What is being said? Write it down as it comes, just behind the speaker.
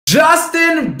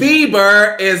Justin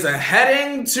Bieber is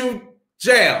heading to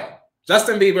jail.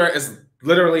 Justin Bieber is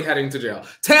literally heading to jail.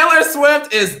 Taylor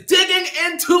Swift is digging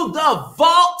into the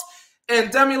vault. And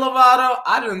Demi Lovato,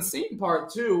 I done seen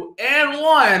part 2 and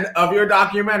 1 of your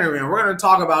documentary. And we're going to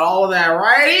talk about all of that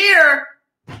right here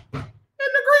in the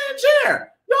green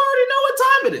chair. You already know what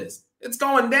time it is. It's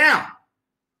going down.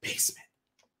 Basement.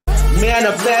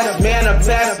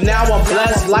 Manifest, now I'm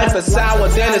blessed. Life is sour,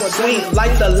 then it's sweet,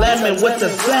 like the lemon with the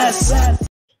zest.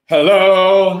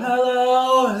 Hello.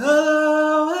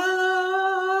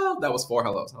 That was 4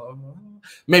 hellos. Hello.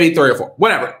 Maybe 3 or 4.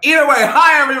 Whatever. Either way,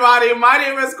 hi everybody. My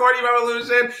name is Courtney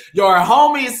Revolution, your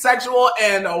homosexual,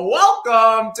 and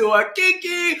welcome to a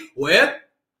Kiki with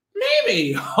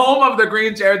Mimi, home of the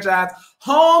Green Chair Chats,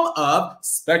 home of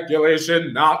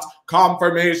speculation, not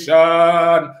confirmation.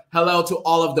 Hello to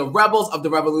all of the rebels of the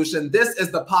revolution. This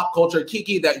is the pop culture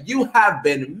Kiki that you have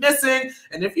been missing.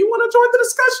 And if you want to join the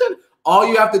discussion, all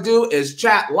you have to do is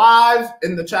chat live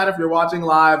in the chat if you're watching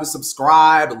live,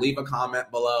 subscribe, leave a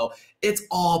comment below. It's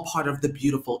all part of the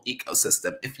beautiful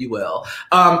ecosystem, if you will.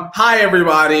 Hi,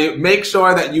 everybody. Make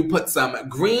sure that you put some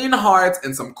green hearts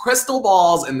and some crystal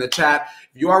balls in the chat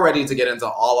if you are ready to get into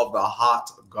all of the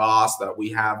hot goss that we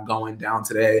have going down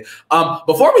today.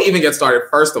 Before we even get started,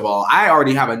 first of all, I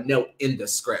already have a note in the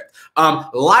script.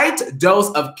 Light dose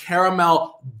of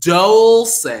caramel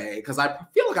dulce, because I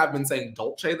feel like I've been saying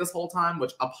dolce this whole time,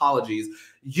 which apologies.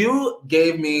 You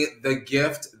gave me the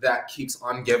gift that keeps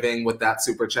on giving with that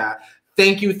super chat.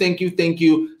 Thank you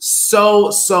so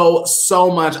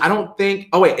much. I don't think,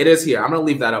 oh wait, it is here. I'm gonna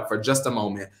leave that up for just a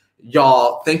moment.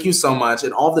 Y'all, thank you so much.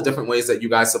 And all the different ways that you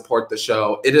guys support the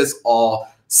show. It is all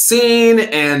seen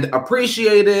and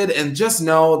appreciated, and just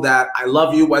know that I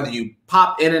love you, whether you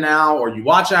pop in and out or you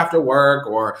watch after work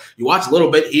or you watch a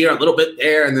little bit here, a little bit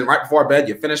there, and then right before bed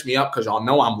you finish me up because y'all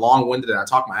know I'm long-winded and I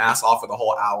talk my ass off for the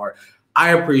whole hour.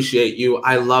 I appreciate you,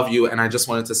 I love you, and I just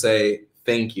wanted to say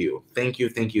thank you.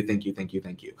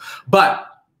 But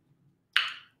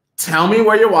tell me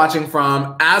where you're watching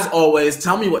from. As always,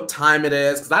 tell me what time it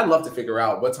is, because I'd love to figure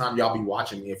out what time y'all be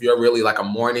watching me. If you're really like a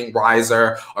morning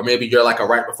riser, or maybe you're like a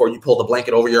right before you pull the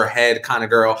blanket over your head kind of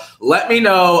girl, let me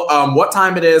know what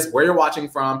time it is, where you're watching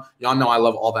from. Y'all know I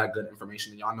love all that good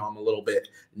information. Y'all know I'm a little bit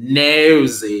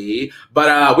nosy.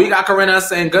 But we got Corinna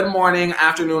saying, good morning,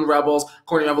 afternoon, rebels.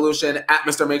 Courtney Revolution at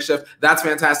Mr. Makeshift. That's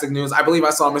fantastic news. I believe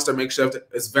I saw Mr. Makeshift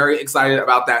is very excited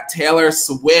about that Taylor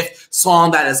Swift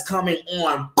song that is coming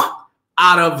on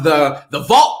out of the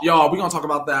vault, y'all. We're gonna talk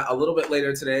about that a little bit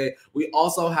later today. We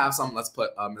also have some, let's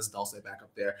put Miss Dulce back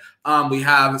up there. We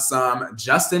have some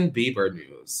Justin Bieber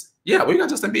news. Yeah, we got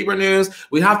Justin Bieber news.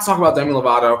 We have to talk about Demi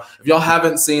Lovato. If y'all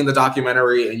haven't seen the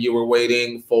documentary and you were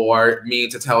waiting for me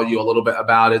to tell you a little bit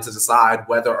about it to decide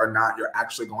whether or not you're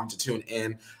actually going to tune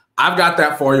in, I've got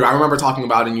that for you. I remember talking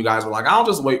about it and you guys were like, I'll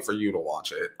just wait for you to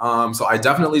watch it. So I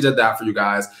definitely did that for you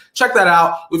guys. Check that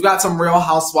out. We've got some Real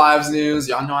Housewives news.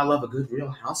 Y'all know I love a good Real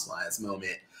Housewives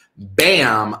moment.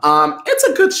 Bam. It's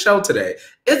a good show today.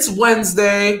 It's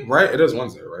Wednesday, right? It is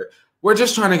Wednesday, right? We're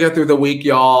just trying to get through the week,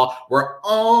 y'all. We're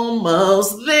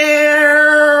almost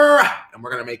there. And we're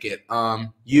going to make it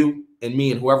you and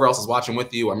me and whoever else is watching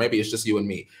with you, or maybe it's just you and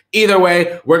me. Either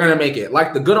way, we're going to make it.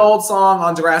 Like the good old song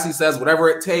on Degrassi says, whatever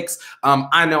it takes,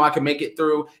 I know I can make it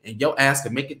through, and your ass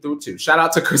can make it through too. Shout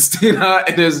out to Christina.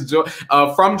 It is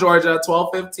from Georgia,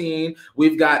 12:15.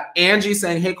 We've got Angie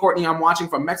saying, hey, Courtney, I'm watching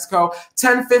from Mexico.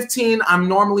 10:15, I'm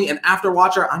normally an after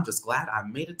watcher. I'm just glad I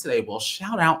made it today. Well,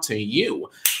 shout out to you,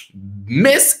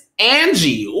 Miss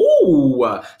Angie.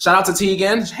 Ooh, shout out to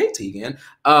Tegan. Hey, Tegan.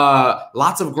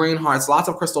 Lots of green hearts, lots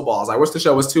of crystal balls. I wish the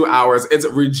show was 2 hours. It's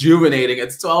rejuvenating.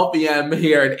 It's 12 p.m.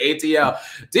 here in ATL.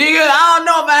 Tegan, I don't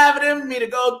know if I have it in me to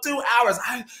go 2 hours.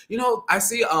 I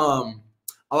see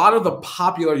a lot of the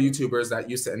popular YouTubers that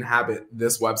used to inhabit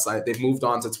this website, they've moved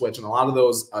on to Twitch, and a lot of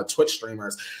those Twitch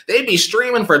streamers, they'd be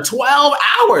streaming for 12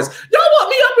 hours. Y'all want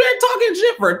me up here talking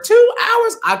shit for 2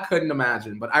 hours? I couldn't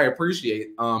imagine, but I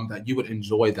appreciate that you would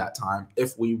enjoy that time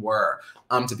if we were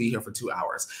to be here for 2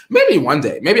 hours. Maybe one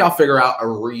day, maybe I'll figure out a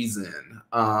reason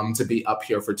to be up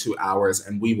here for 2 hours,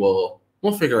 and we'll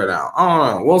figure it out. I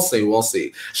don't know. We'll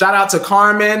see. Shout out to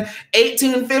Carmen,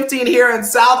 1815 here in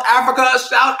South Africa.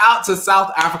 Shout out to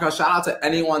South Africa. Shout out to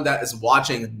anyone that is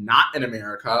watching not in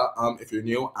America. If you're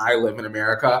new, I live in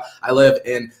America. I live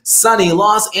in sunny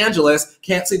Los Angeles.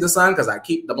 Can't see the sun because I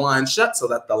keep the blinds shut so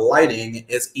that the lighting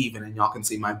is even and y'all can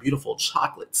see my beautiful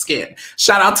chocolate skin.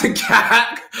 Shout out to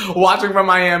Kat, watching from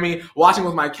Miami, watching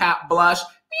with my cat Blush.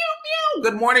 Meow, meow.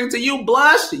 Good morning to you,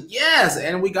 Blush. Yes,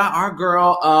 and we got our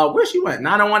girl, where she went?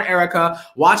 901 Erica,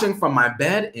 watching from my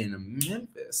bed in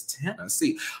Memphis,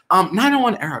 Tennessee.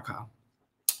 901 Erica.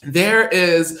 There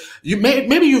is,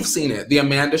 maybe you've seen it, The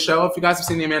Amanda Show. If you guys have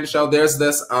seen The Amanda Show, there's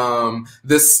this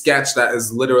this sketch that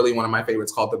is literally one of my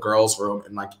favorites called The Girls Room.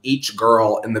 And like each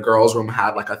girl in the girls room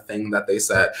had like a thing that they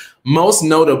said. Most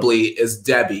notably is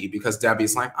Debbie, because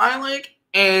Debbie's like, I like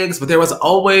eggs, but there was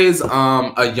always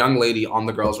a young lady on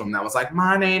the girls room that was like,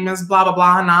 my name is blah blah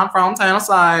blah and I'm from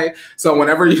Tennessee. So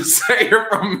whenever you say you're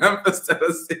from Memphis,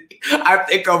 Tennessee, I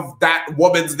think of that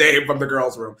woman's name from the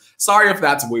girls room. Sorry if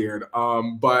that's weird,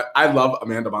 but I love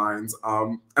Amanda Bynes,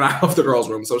 and I love the girls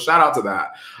room, so shout out to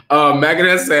that. Megan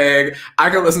is saying, I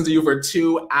could listen to you for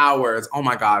 2 hours. Oh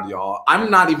my God, y'all. I'm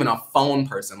not even a phone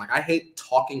person. Like, I hate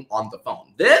talking on the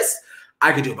phone. This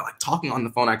I could do, but like talking on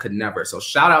the phone, I could never. So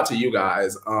shout out to you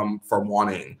guys for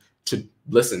wanting to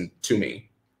listen to me.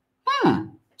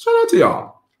 Shout out to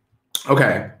y'all.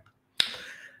 Okay.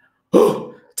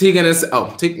 Tegan is,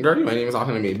 Tegan, girl, you ain't even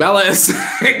talking to me. Bella is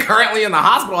currently in the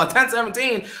hospital at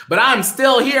 10:17, but I'm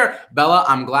still here. Bella,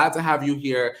 I'm glad to have you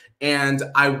here, and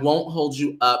I won't hold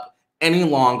you up any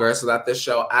longer so that this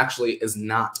show actually is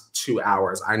not 2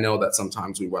 hours. I know that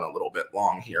sometimes we run a little bit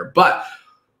long here, but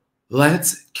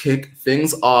let's kick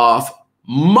things off.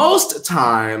 Most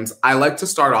times, I like to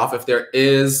start off if there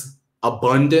is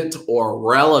abundant or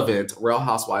relevant Real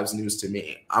Housewives news to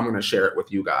me. I'm going to share it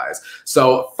with you guys.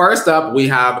 So first up, we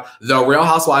have the Real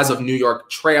Housewives of New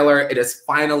York trailer. It is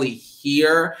finally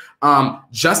here.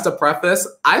 Just to preface,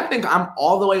 I think I'm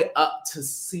all the way up to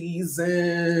season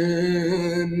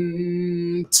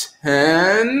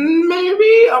 10,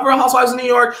 maybe, of Real Housewives of New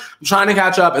York. I'm trying to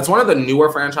catch up. It's one of the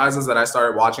newer franchises that I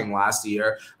started watching last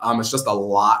year. It's just a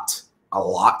lot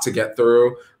to get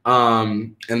through.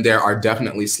 And there are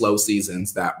definitely slow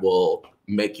seasons that will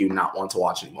make you not want to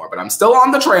watch anymore. But I'm still on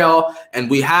the trail,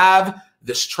 and we have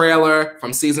this trailer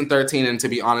from season 13, and to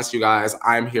be honest, you guys,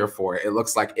 I'm here for it. It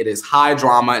looks like it is high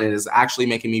drama, and it is actually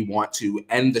making me want to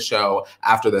end the show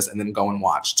after this and then go and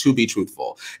watch, to be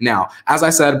truthful. Now, as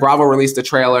I said, Bravo released a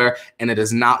trailer, and it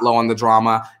is not low on the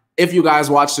drama. If you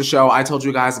guys watched the show, I told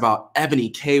you guys about Ebony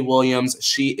K. Williams.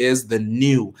 She is the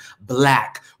new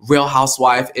Black Real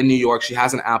Housewife in New York. She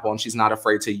has an apple, and she's not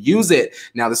afraid to use it.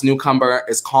 Now, this newcomer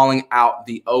is calling out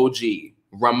the OG,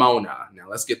 Ramona. Now,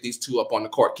 let's get these two up on the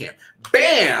court cam.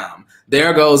 Bam!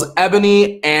 There goes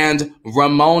Ebony and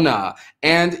Ramona.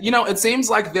 And, you know, it seems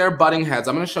like they're butting heads.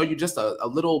 I'm going to show you just a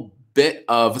little bit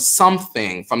of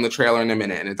something from the trailer in a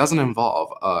minute, and it doesn't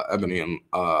involve Ebony and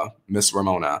Miss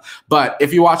Ramona. But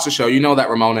if you watch the show, you know that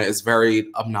Ramona is very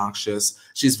obnoxious.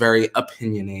 She's very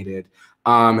opinionated.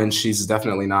 And she's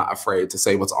definitely not afraid to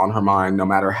say what's on her mind, no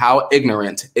matter how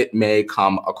ignorant it may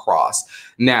come across.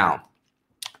 Now,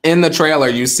 in the trailer,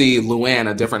 you see Luann,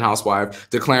 a different housewife,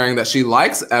 declaring that she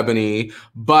likes Ebony,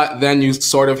 but then you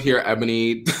sort of hear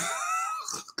Ebony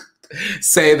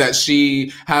say that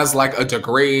she has like a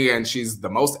degree and she's the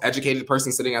most educated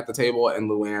person sitting at the table, and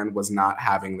Luann was not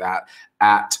having that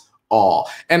at all.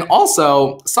 And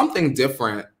also something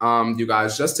different, you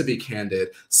guys, just to be candid,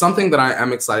 something that I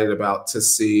am excited about to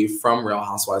see from Real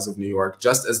Housewives of New York, to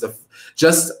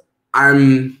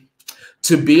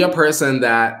be a person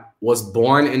that was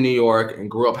born in New York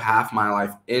and grew up half my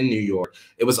life in New York.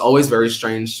 It was always very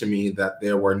strange to me that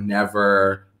there were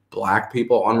never Black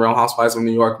people on Real Housewives of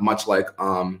New York, much like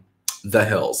The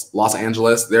Hills. Los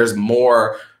Angeles, there's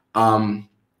more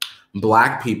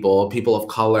Black people, people of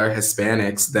color,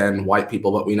 Hispanics than white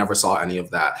people, but we never saw any of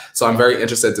that. So I'm very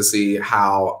interested to see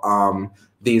how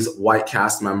these white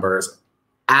cast members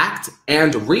act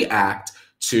and react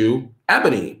to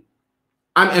Ebony.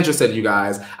 I'm interested, you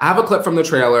guys. I have a clip from the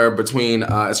trailer between,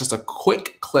 it's just a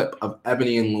quick clip of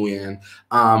Ebony and Luann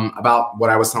about what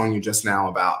I was telling you just now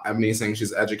about Ebony saying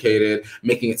she's educated,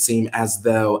 making it seem as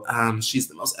though she's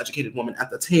the most educated woman at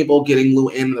the table, getting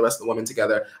Luann and the rest of the women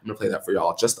together. I'm gonna play that for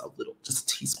y'all, just a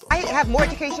teaspoon. I have more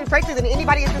education, frankly, than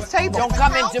anybody at this table. Don't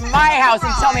come into my house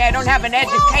and tell me I don't have an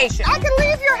education. I can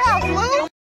leave your house, Lou.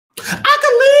 I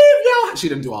can leave your, she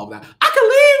didn't do all of that. I can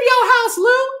leave your house,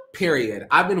 Lou. Period.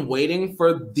 I've been waiting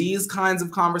for these kinds of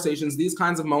conversations, these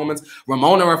kinds of moments.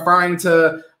 Ramona referring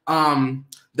to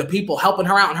the people helping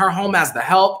her out in her home as the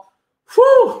help.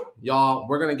 Whew. Y'all,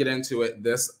 we're going to get into it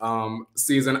this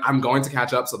season. I'm going to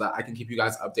catch up so that I can keep you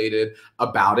guys updated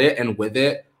about it and with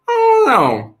it. I don't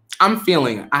know. I'm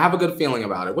feeling it. I have a good feeling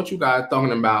about it. What you guys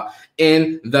talking about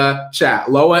in the chat?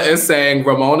 Loa is saying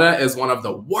Ramona is one of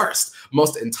the worst,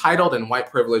 most entitled and white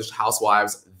privileged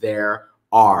housewives there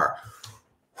are.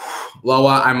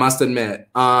 Loa, I must admit,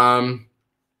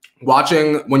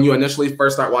 when you initially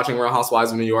first start watching Real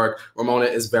Housewives of New York, Ramona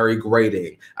is very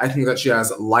grating. I think that she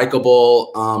has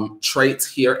likable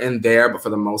traits here and there, but for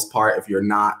the most part, if you're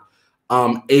not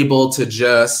able to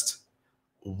just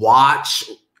watch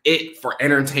it for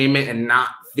entertainment and not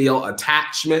feel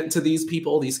attachment to these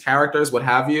people, these characters, what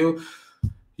have you,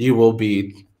 you will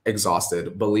be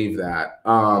exhausted. Believe that.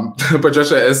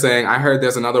 Patricia is saying, I heard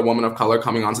there's another woman of color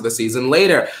coming onto the season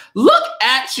later. Look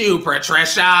at you,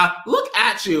 Patricia. Look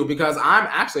at you, because I'm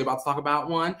actually about to talk about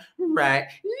one right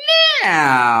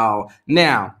now.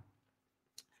 Now,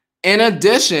 in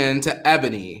addition to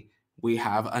Ebony, we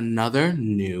have another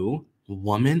new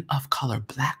woman of color,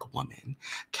 Black woman,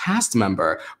 cast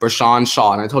member, Brashawn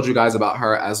Shaw. And I told you guys about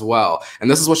her as well. And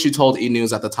this is what she told E!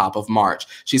 News at the top of March.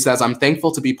 She says, I'm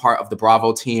thankful to be part of the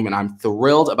Bravo team, and I'm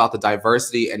thrilled about the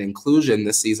diversity and inclusion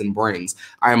this season brings.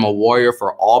 I am a warrior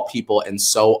for all people, and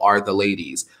so are the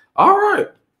ladies. All right.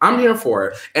 I'm here for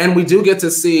it. And we do get to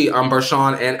see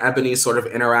Brashawn and Ebony sort of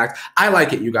interact. I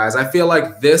like it, you guys. I feel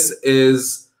like this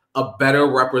is a better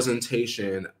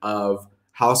representation of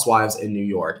Housewives in New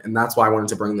York. And that's why I wanted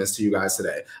to bring this to you guys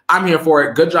today. I'm here for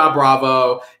it. Good job,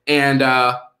 Bravo. And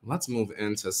let's move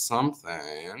into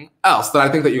something else that I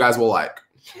think that you guys will like.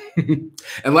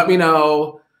 And let me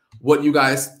know what you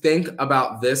guys think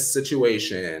about this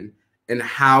situation and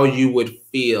how you would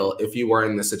feel if you were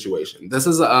in this situation. This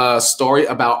is a story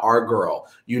about our girl.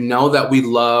 You know that we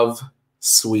love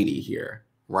Sweetie here,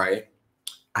 right?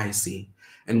 Icy.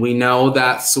 And we know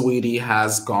that Sweetie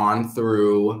has gone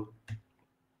through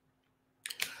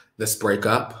this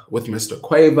breakup with Mr.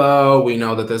 Quavo. We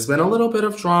know that there's been a little bit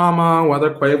of drama,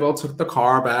 whether Quavo took the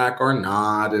car back or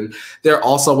not. And there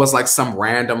also was like some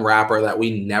random rapper that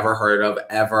we never heard of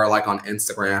ever, like on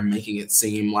Instagram, making it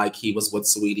seem like he was with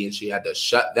Sweetie, and she had to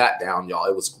shut that down, y'all.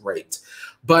 It was great.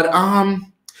 But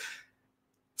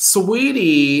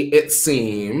Sweetie, it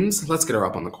seems, let's get her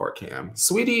up on the court cam.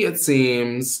 Sweetie, it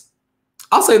seems,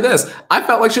 I'll say this, I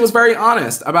felt like she was very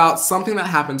honest about something that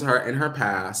happened to her in her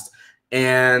past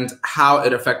and how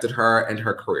it affected her and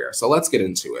her career. So let's get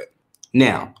into it.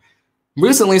 Now,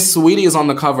 recently, Sweetie is on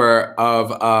the cover of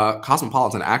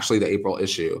Cosmopolitan, actually the April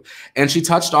issue, and she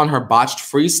touched on her botched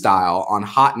freestyle on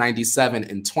Hot 97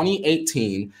 in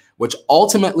 2018, which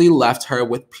ultimately left her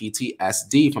with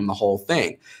PTSD from the whole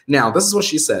thing. Now, this is what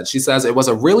she said. She says, it was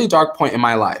a really dark point in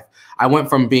my life. I went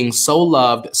from being so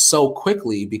loved so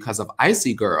quickly because of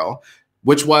Icy Girl,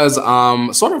 which was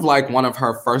sort of like one of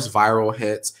her first viral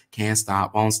hits, Can't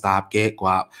Stop, Won't Stop, Get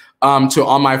Guap, to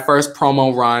on my first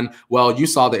promo run. Well, you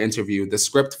saw the interview. The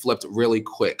script flipped really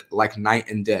quick, like night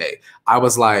and day. I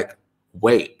was like,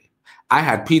 wait, I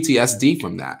had PTSD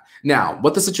from that. Now,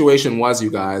 what the situation was,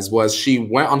 you guys, was she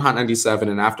went on Hot 97,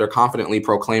 and after confidently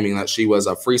proclaiming that she was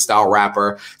a freestyle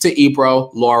rapper to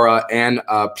Ebro, Laura, and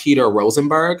Peter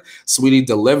Rosenberg, Sweetie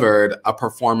delivered a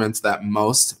performance that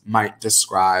most might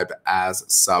describe as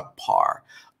subpar.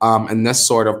 And this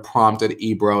sort of prompted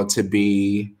Ebro to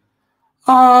be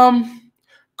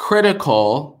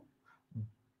critical,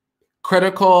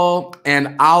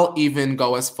 and I'll even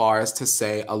go as far as to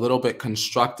say a little bit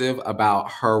constructive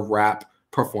about her rap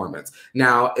performance.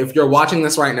 Now, if you're watching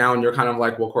this right now and you're kind of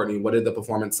like, well, Courtney, what did the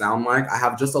performance sound like? I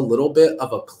have just a little bit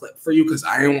of a clip for you because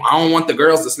I don't want the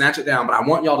girls to snatch it down, but I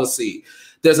want y'all to see.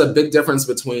 There's a big difference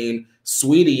between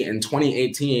Sweetie in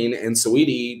 2018 and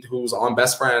Sweetie, who's on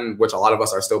Best Friend, which a lot of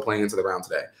us are still playing into the ground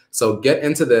today. So get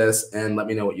into this and let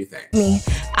me know what you think.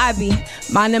 I be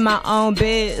minding my own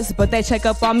biz, but they check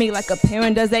up on me like a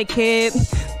parent does their kid.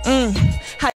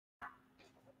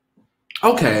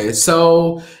 Okay,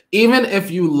 so even if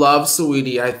you love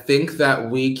Sweetie, I think that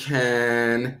we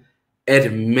can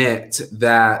admit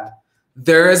that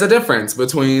there is a difference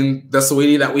between the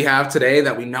Sweetie that we have today,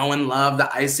 that we know and love,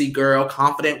 the icy girl,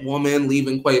 confident woman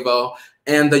leaving Quavo,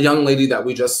 and the young lady that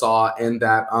we just saw in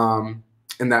that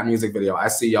music video. I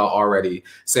see y'all already.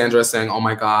 Sandra is saying, oh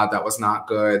my God, that was not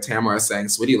good. Tamara is saying,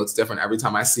 Sweetie looks different every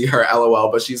time I see her,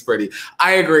 LOL, but she's pretty.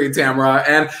 I agree, Tamara.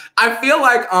 And I feel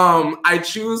like I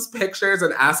choose pictures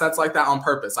and assets like that on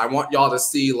purpose. I want y'all to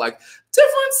see like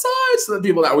different sides to the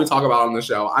people that we talk about on the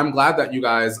show. I'm glad that you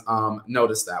guys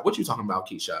noticed that. What you talking about,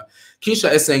 Keisha?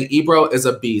 Keisha is saying, Ebro is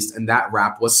a beast and that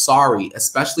rap was sorry,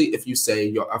 especially if you say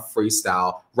you're a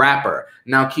freestyle rapper.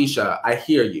 Now, Keisha, I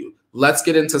hear you. Let's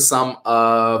get into some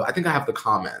of, I think I have the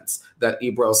comments that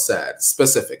Ebro said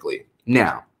specifically.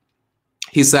 Now,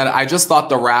 he said, I just thought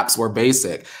the raps were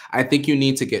basic. I think you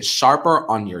need to get sharper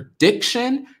on your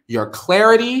diction, your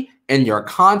clarity, and your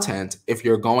content if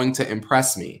you're going to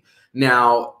impress me.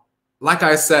 Now, like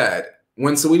I said,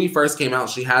 when Saweetie first came out,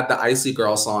 she had the Icy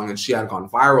Girl song and she had gone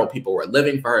viral. People were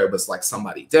living for her. It was like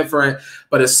somebody different.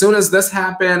 But as soon as this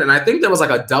happened, and I think there was like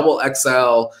a double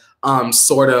XL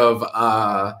sort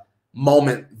of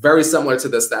moment very similar to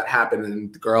this that happened.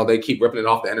 And girl, they keep ripping it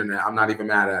off the internet. I'm not even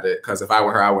mad at it because if I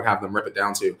were her, I would have them rip it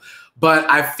down too. But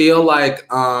I feel like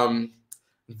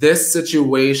this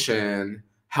situation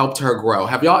helped her grow.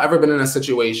 Have y'all ever been in a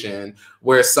situation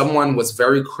where someone was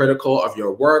very critical of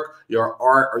your work, your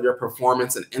art, or your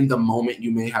performance, and in the moment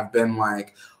you may have been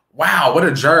like, wow, what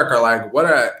a jerk, or like, what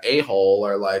a a-hole,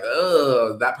 or like,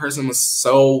 ugh, that person was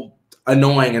so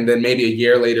annoying, and then maybe a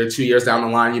year later, 2 years down the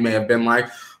line, you may have been like,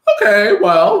 okay,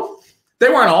 well, they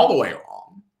weren't all the way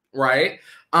wrong, right?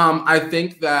 I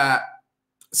think that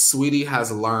Saweetie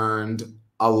has learned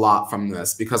a lot from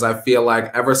this because I feel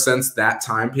like ever since that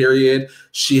time period,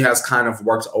 she has kind of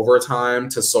worked overtime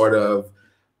to sort of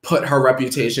put her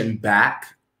reputation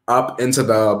back up into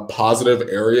the positive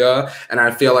area. And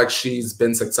I feel like she's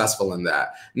been successful in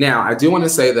that. Now, I do want to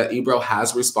say that Ebro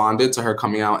has responded to her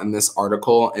coming out in this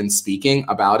article and speaking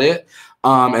about it.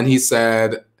 And he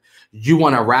said, you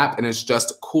want to rap and it's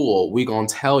just cool. We gonna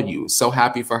tell you. So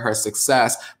happy for her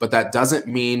success, but that doesn't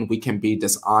mean we can be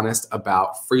dishonest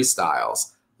about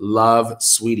freestyles. Love,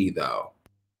 Saweetie, though.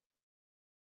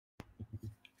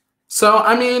 So,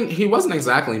 I mean, he wasn't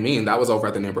exactly mean. That was over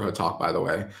at the Neighborhood Talk, by the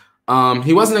way.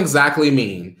 He wasn't exactly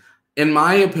mean. In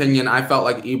my opinion, I felt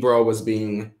like Ebro was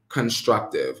being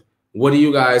constructive. What do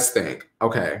you guys think?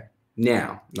 Okay,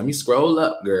 now, let me scroll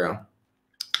up, girl.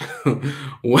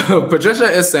 Well, Patricia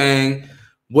is saying,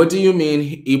 what do you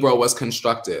mean Ebro was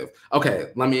constructive? Okay,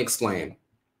 let me explain.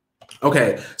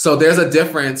 Okay, so there's a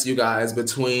difference, you guys,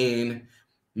 between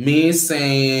me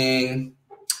saying,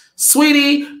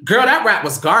 Saweetie, girl, that rap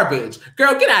was garbage.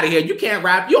 Girl, get out of here. You can't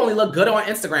rap. You only look good on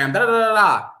Instagram. Da, da, da,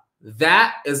 da.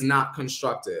 That is not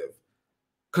constructive.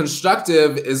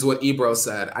 Constructive is what Ebro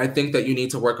said. I think that you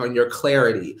need to work on your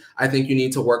clarity. I think you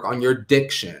need to work on your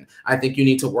diction. I think you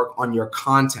need to work on your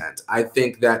content. I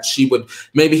think that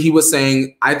maybe he was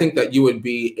saying, I think that you would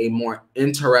be a more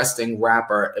interesting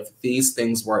rapper if these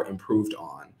things were improved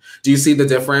on. Do you see the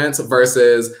difference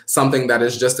versus something that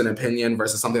is just an opinion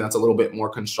versus something that's a little bit more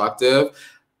constructive?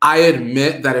 I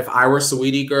admit that if I were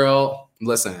Saweetie, girl,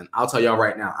 listen, I'll tell y'all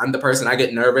right now, I'm the person, I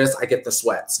get nervous, I get the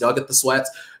sweats. Y'all get the sweats?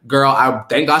 Girl, I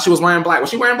thank God she was wearing black. Was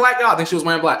she wearing black, y'all? I think she was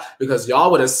wearing black because y'all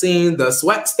would have seen the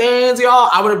sweat stains, y'all.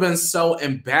 I would have been so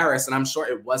embarrassed, and I'm sure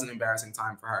it was an embarrassing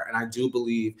time for her. And I do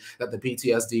believe that the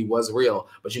PTSD was real.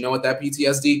 But you know what that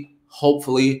PTSD,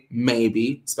 hopefully,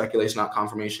 maybe, speculation, not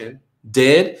confirmation,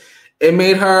 did? It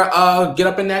made her get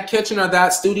up in that kitchen or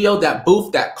that studio, that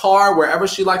booth, that car, wherever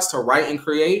she likes to write and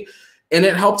create. And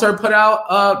it helped her put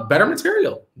out better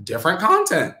material, different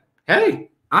content. Hey,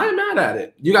 I ain't mad at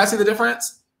it. You guys see the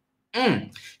difference?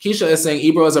 Keisha is saying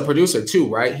Ebro is a producer too,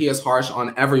 right? He is harsh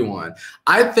on everyone.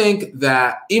 I think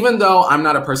that even though I'm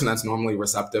not a person that's normally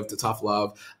receptive to tough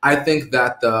love, I think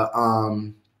that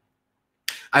the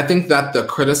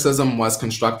criticism was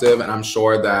constructive, and I'm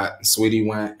sure that Saweetie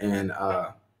went and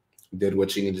did what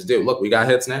she needed to do. Look, we got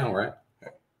hits now, right?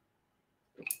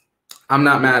 I'm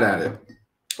not mad at it.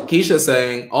 Keisha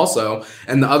saying also,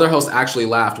 and the other host actually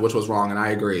laughed, which was wrong, and I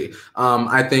agree.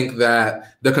 I think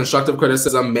that the constructive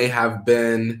criticism may have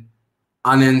been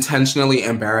unintentionally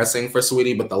embarrassing for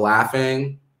Saweetie, but the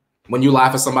laughing, when you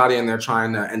laugh at somebody and they're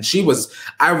trying to, and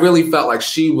I really felt like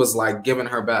she was like giving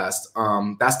her best.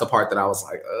 That's the part that I was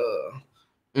like,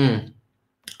 ugh.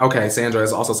 Okay, Sandra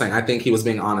is also saying, I think he was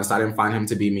being honest. I didn't find him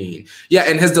to be mean. Yeah,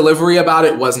 and his delivery about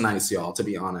it was nice, y'all, to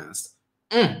be honest.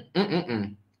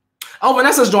 Oh,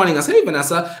 Vanessa's joining us. Hey,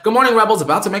 Vanessa. Good morning, Rebels.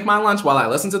 About to make my lunch while I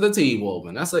listen to the tea. Well,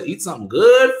 Vanessa, eat something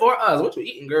good for us. What you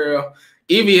eating, girl?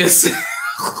 Evie is...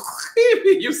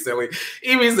 Evie, you silly.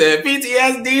 Evie said,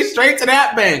 PTSD straight to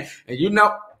that bang. And you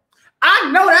know...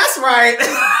 I know that's right.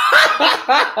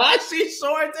 She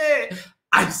sure did.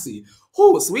 I see.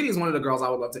 Ooh, Saweetie is one of the girls I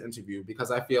would love to interview because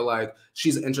I feel like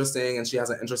she's interesting and she has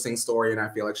an interesting story and I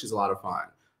feel like she's a lot of fun.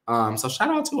 So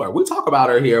shout out to her. We talk about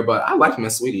her here, but I like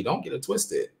Miss Saweetie. Don't get it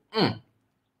twisted.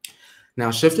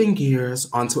 Now, shifting gears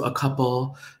onto a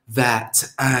couple that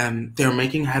they're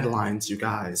making headlines, you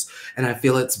guys. And I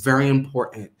feel it's very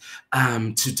important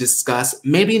to discuss,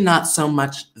 maybe not so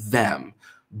much them,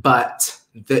 but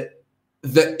the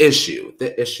issue.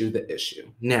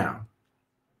 Now,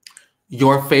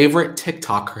 your favorite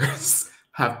TikTokers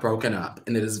have broken up,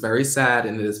 and it is very sad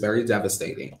and it is very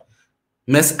devastating.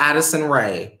 Miss Addison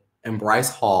Rae and Bryce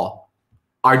Hall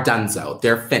are donezo.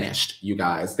 They're finished, you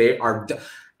guys. They are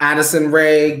Addison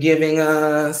Rae giving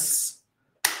us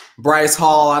Bryce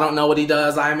Hall. I don't know what he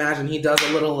does. I imagine he does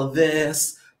a little of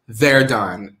this. they're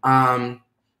done. And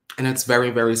it's very,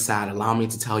 very sad. Allow me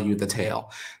to tell you the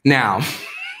tale. Now,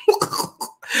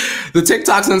 the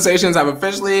TikTok sensations have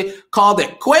officially called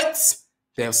it quits.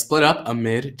 They have split up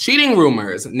amid cheating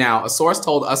rumors. Now, a source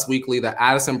told Us Weekly that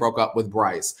Addison broke up with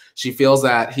Bryce. She feels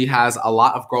that he has a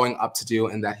lot of growing up to do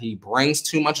and that he brings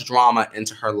too much drama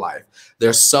into her life.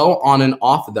 They're so on and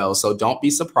off, though, so don't be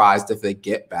surprised if they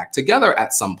get back together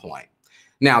at some point.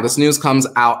 Now, this news comes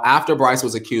out after Bryce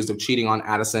was accused of cheating on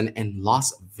Addison in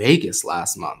Las Vegas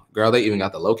last month. Girl, they even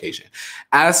got the location.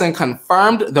 Addison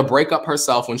confirmed the breakup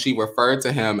herself when she referred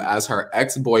to him as her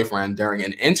ex-boyfriend during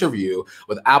an interview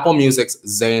with Apple Music's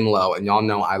Zane Lowe. And y'all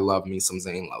know I love me some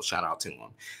Zane Lowe. Shout out to him.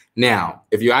 Now,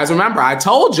 if you guys remember, I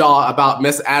told y'all about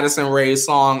Miss Addison Rae's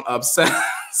song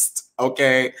Obsessed,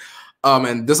 okay?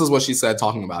 And this is what she said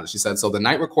talking about it. She said, so the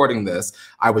night recording this,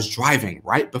 I was driving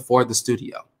right before the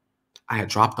studio. I had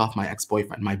dropped off my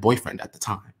ex-boyfriend, my boyfriend at the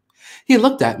time. He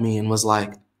looked at me and was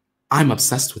like, I'm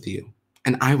obsessed with you.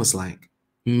 And I was like,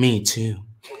 me too.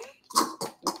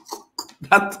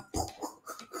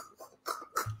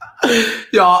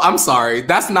 Y'all, I'm sorry.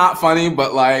 That's not funny,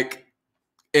 but like,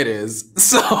 it is.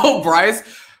 So Bryce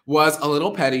was a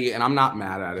little petty, and I'm not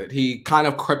mad at it. He kind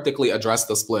of cryptically addressed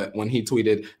the split when he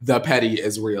tweeted, the petty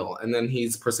is real. And then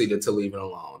he's proceeded to leave it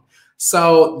alone.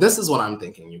 So this is what I'm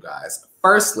thinking, you guys.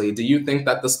 Firstly, do you think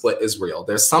that the split is real?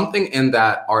 There's something in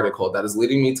that article that is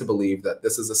leading me to believe that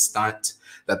this is a stunt,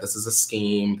 that this is a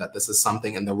scheme, that this is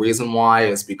something. And the reason why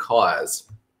is because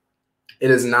it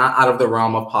is not out of the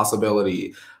realm of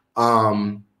possibility.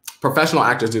 Professional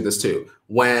actors do this too.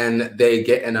 When they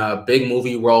get in a big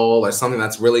movie role or something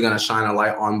that's really going to shine a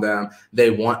light on them, they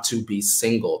want to be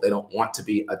single. They don't want to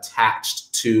be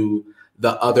attached to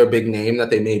the other big name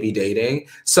that they may be dating.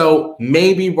 So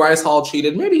maybe Bryce Hall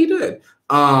cheated. Maybe he did.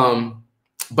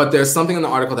 But there's something in the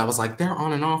article that was like, they're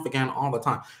on and off again all the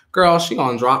time. Girl, she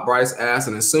gonna drop Bryce ass.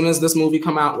 And as soon as this movie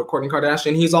come out with Kourtney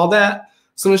Kardashian, he's all that.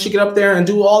 As soon as she get up there and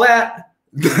do all that,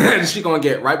 then she gonna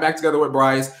get right back together with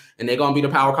Bryce. And they gonna be the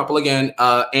power couple again.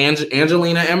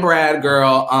 Angelina and Brad,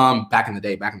 girl. Back in the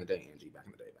day, Angie. Back in the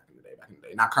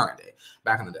day. Not current day.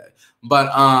 Back in the day.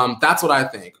 But that's what I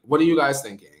think. What are you guys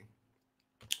thinking?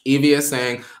 Evie is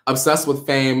saying, obsessed with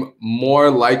fame,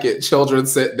 more like it, children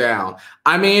sit down.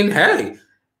 I mean, hey,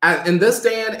 in this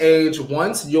day and age,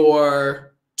 once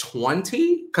you're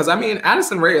 20, because I mean,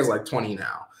 Addison Rae is like 20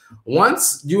 now.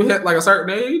 Once you hit like a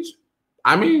certain age,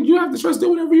 I mean, you have the choice to do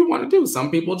whatever you want to do.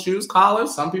 Some people choose college.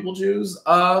 Some people choose,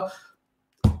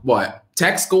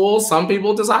 tech school. Some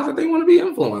people decide that they want to be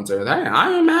influencers. Hey, I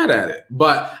am mad at it.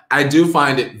 But I do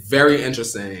find it very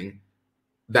interesting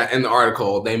that in the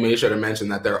article, they made sure to mention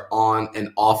that they're on and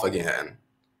off again.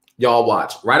 Y'all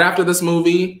watch. Right after this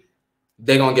movie,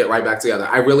 they're going to get right back together.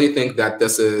 I really think that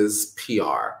this is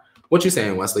PR. What you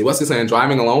saying, Wesley? Wesley saying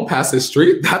driving alone past his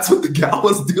street? That's what the gal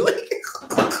was doing?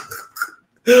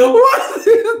 What?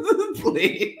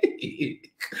 Please.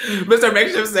 Mr.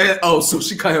 Makeshift said, oh, so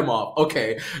she cut him off.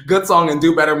 Okay, good song and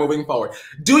do better moving forward.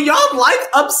 Do y'all like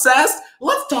Obsessed?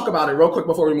 Let's talk about it real quick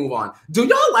before we move on. Do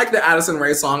y'all like the Addison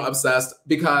Rae song Obsessed?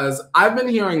 Because I've been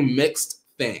hearing mixed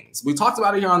things. We talked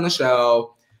about it here on the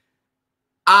show.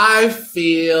 I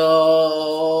feel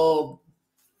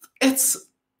it's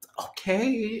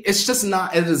okay. It's just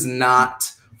not, it is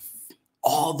not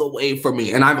all the way for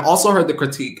me. And I've also heard the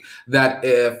critique that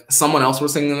if someone else were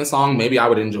singing the song, maybe I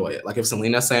would enjoy it. Like if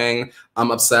Selena sang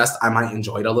I'm Obsessed, I might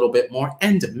enjoy it a little bit more.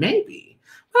 And maybe,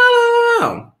 I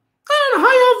don't know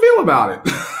how y'all feel about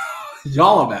it.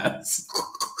 Y'all a mess.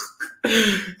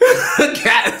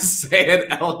 Cat is saying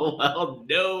LOL.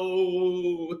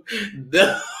 No.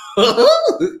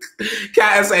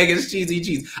 Cat is saying it's cheesy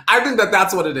cheese. I think that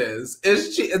that's what it is.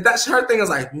 That's her thing is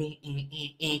like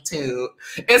me too.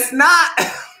 It's not.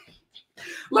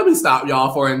 Let me stop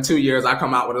y'all for in 2 years I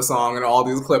come out with a song and all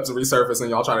these clips resurface and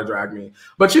y'all try to drag me.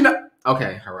 But you know,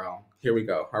 okay, Hero. Here we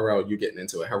go. Hero, you getting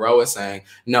into it. Hero is saying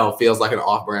no, feels like an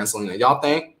off-brand Selena. Y'all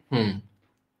think?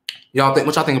 Y'all think?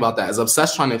 What y'all think about that? Is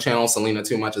Obsessed trying to channel Selena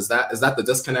too much? Is that the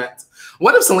disconnect?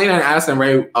 What if Selena and Addison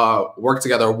Rae work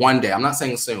together one day? I'm not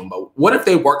saying soon, but what if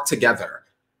they work together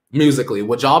musically?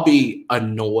 Would y'all be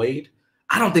annoyed?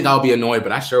 I don't think I'll be annoyed,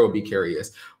 but I sure would be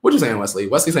curious. What you saying, Wesley?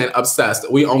 Wesley saying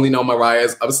Obsessed. We only know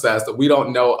Mariah's Obsessed. We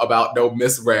don't know about no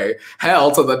Miss Rae.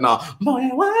 Hell to the no. Boy,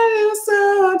 why are you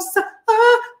so obsessed?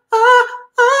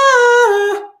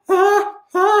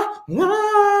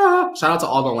 Shout out to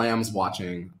all the lambs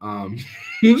watching.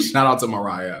 Shout out to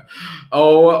Mariah.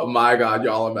 Oh my God,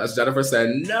 y'all a mess. Jennifer said,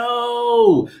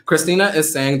 no. Christina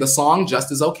is saying the song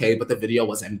just is okay, but the video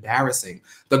was embarrassing.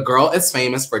 The girl is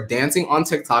famous for dancing on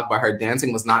TikTok, but her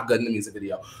dancing was not good in the music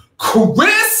video.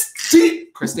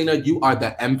 Christina, you are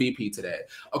the MVP today.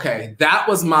 Okay, that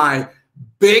was my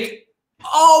big,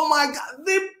 oh my God,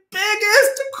 the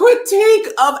biggest critique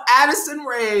of Addison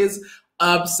Rae's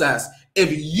Obsessed.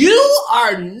 If you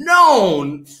are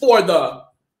known for the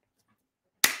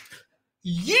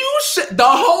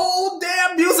whole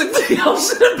damn music video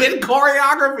should have been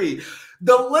choreography.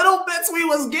 The little bits we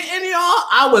was getting, y'all,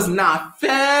 I was not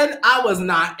fed. I was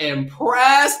not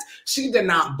impressed. She did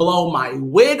not blow my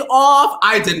wig off.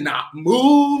 I did not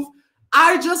move.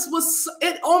 I just was,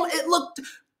 it looked,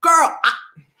 girl,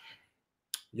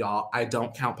 y'all, I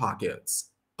don't count pockets,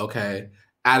 okay?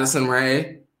 Addison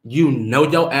Rae, you know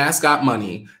your ass got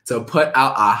money to put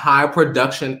out a high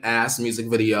production ass music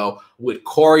video with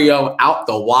choreo out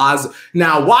the wazoo.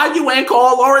 Now, why you ain't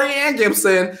call Lorianne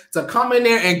Gibson to come in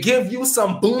there and give you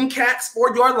some boom cats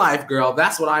for your life, girl?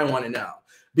 That's what I want to know.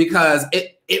 Because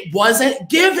it wasn't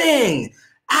giving.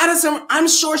 Addison, I'm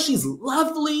sure she's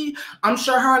lovely. I'm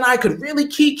sure her and I could really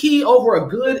kiki over a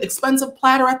good expensive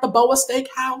platter at the Boa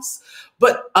Steakhouse.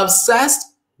 But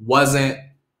Obsessed wasn't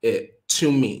it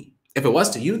to me. If it was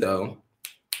to you, though,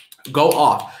 go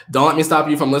off. Don't let me stop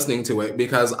you from listening to it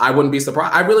because I wouldn't be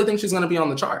surprised. I really think she's going to be on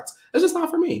the charts. It's just not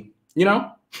for me, you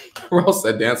know? Rose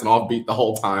said dancing off beat the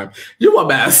whole time. You a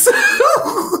mess.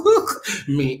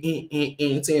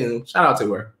 Me, too. Shout out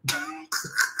to her.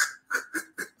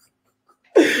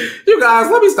 You guys,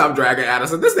 let me stop dragging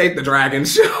Addison. This ain't the dragon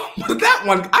show. But that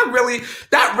one,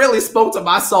 that really spoke to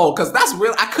my soul because that's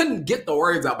real. I couldn't get the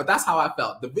words out, but that's how I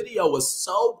felt. The video was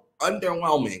so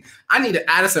underwhelming. I needed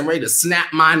Addison Rae to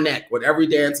snap my neck with every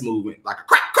dance movement, like a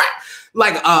crack, crack,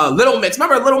 like Little Mix.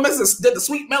 Remember Little Mix did the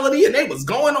sweet melody and they was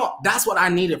going on. That's what I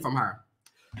needed from her.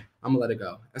 I'm gonna let it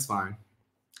go. That's fine.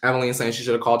 Evelyn saying she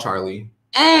should have called Charlie.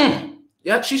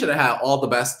 Yeah, she should have had all the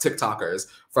best TikTokers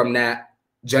from that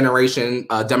generation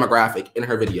demographic in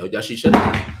her video. Yeah, she should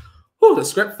have. Ooh, the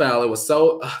script fell. It was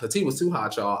so, the tea was too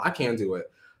hot, y'all. I can't do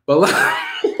it. But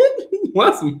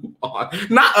let's move on.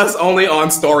 Not us only on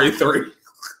story 3.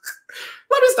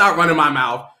 Let me start running my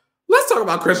mouth. Let's talk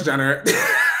about Kris Jenner.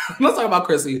 Let's talk about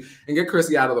Chrissy and get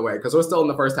Chrissy out of the way because we're still in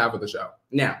the first half of the show.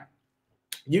 Now,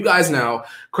 you guys know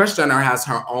Kris Jenner has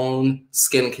her own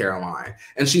skincare line,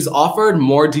 and she's offered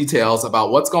more details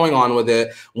about what's going on with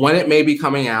it, when it may be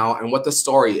coming out, and what the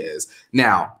story is.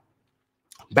 Now,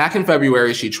 back in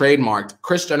February, she trademarked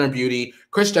Kris Jenner Beauty,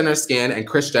 Kris Jenner Skin, and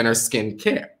Kris Jenner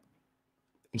Skincare.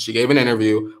 And she gave an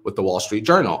interview with the Wall Street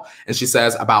Journal. And she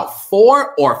says, about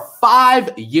 4 or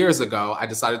 5 years ago, I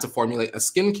decided to formulate a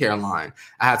skincare line.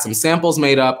 I had some samples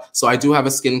made up, so I do have a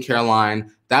skincare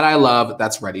line that I love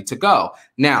that's ready to go.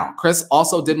 Now, Kris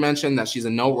also did mention that she's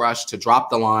in no rush to drop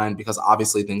the line because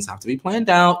obviously things have to be planned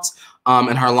out.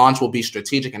 And her launch will be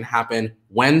strategic and happen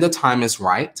when the time is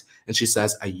right. And she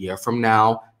says a year from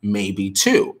now, maybe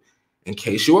 2. In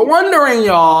case you were wondering,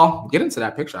 y'all, get into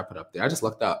that picture I put up there. I just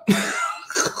looked up.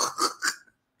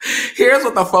 Here's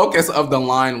what the focus of the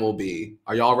line will be.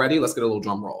 Are y'all ready? Let's get a little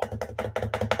drum roll.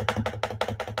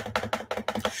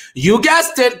 You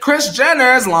guessed it, Kris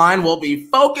Jenner's line will be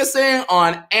focusing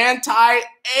on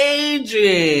anti-aging.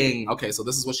 Okay, so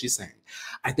this is what she's saying.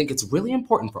 I think it's really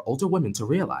important for older women to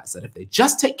realize that if they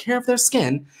just take care of their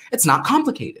skin, it's not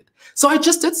complicated. So I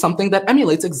just did something that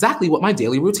emulates exactly what my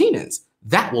daily routine is.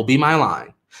 That will be my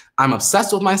line. I'm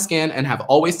obsessed with my skin and have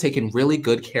always taken really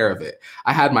good care of it.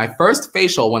 I had my first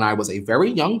facial when I was a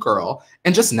very young girl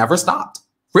and just never stopped.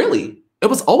 Really, it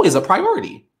was always a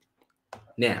priority.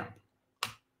 Now,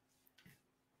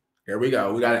 here we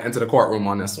go. We got to enter the courtroom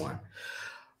on this one.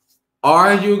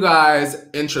 Are you guys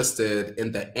interested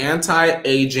in the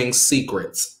anti-aging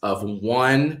secrets of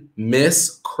one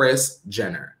Miss Kris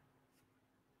Jenner?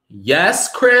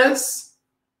 Yes, Kris.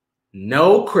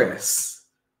 No, Kris.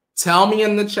 Tell me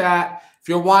in the chat. If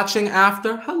you're watching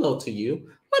after, hello to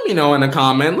you. Let me know in the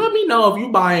comment. Let me know if you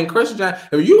buying Kris Jenner.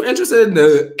 If you interested in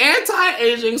the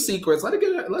anti-aging secrets, let's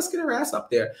get her ass up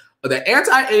there. The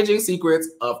anti-aging secrets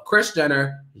of Kris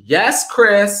Jenner. Yes,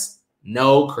 Kris.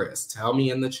 No, Kris. Tell me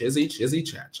in the chizzy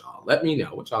chat, y'all. Let me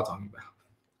know what y'all talking about.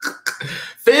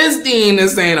 Fizz Dean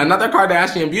is saying another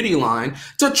Kardashian beauty line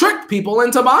to trick people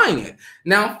into buying it.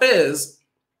 Now, Fizz,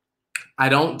 I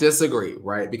don't disagree,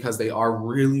 right? Because they are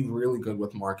really, really good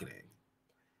with marketing.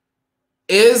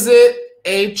 Is it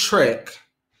a trick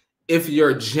if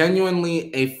you're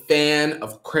genuinely a fan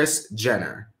of Kris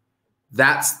Jenner?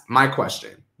 That's my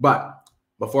question. But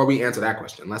before we answer that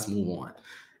question, let's move on.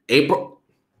 April,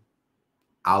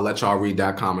 I'll let y'all read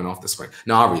that comment off the screen.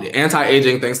 No, I'll read it.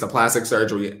 Anti-aging thanks to plastic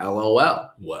surgery,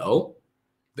 LOL. Well,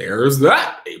 there's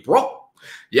that, April.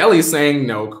 Yelly's saying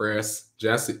no, Chris.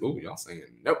 Jesse, ooh, y'all saying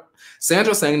nope.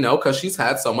 Sandra saying no because she's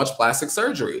had so much plastic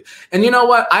surgery. And you know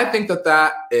what? I think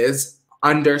that is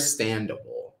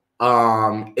understandable.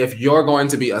 If you're going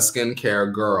to be a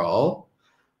skincare girl,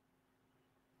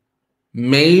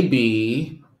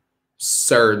 maybe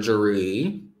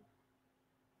surgery,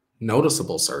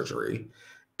 noticeable surgery,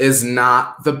 is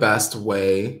not the best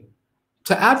way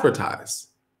to advertise.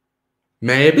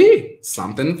 Maybe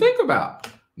something to think about.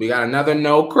 We got another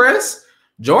no, Chris.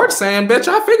 George saying, bitch,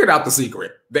 I figured out the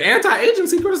secret. The anti-aging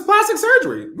secret is plastic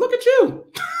surgery. Look at you.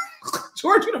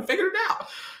 George, you done figured it out.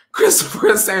 Christopher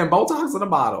is saying Botox in a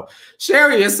bottle.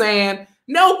 Sherry is saying,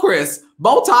 no, Chris,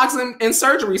 Botox and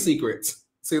surgery secrets.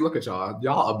 See, look at y'all.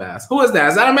 Y'all a mess. Who is that?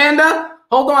 Is that Amanda?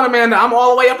 Hold on, Amanda. I'm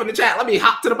all the way up in the chat. Let me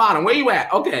hop to the bottom. Where you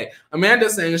at? Okay.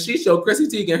 Amanda's saying she showed Chrissy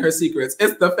Teigen her secrets.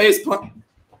 It's the face pump.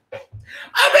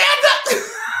 Amanda!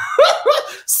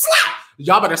 Slap!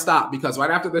 Y'all better stop because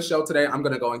right after this show today, I'm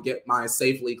going to go and get my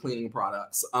Safely cleaning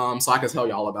products so I can tell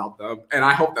y'all about them. And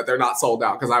I hope that they're not sold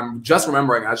out because I'm just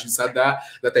remembering as you said that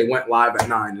they went live at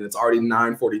 9 and it's already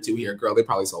 9:42 here. Girl, they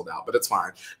probably sold out, but it's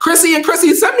fine. Chrissy,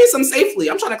 send me some Safely.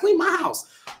 I'm trying to clean my house.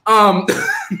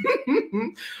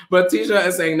 But Tisha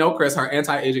is saying, no, Chris, her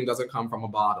anti-aging doesn't come from a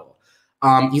bottle.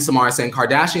 Isamar is saying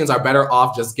Kardashians are better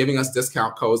off just giving us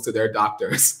discount codes to their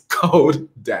doctors. Code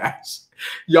dash.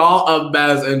 Y'all a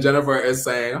mess. And Jennifer is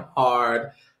saying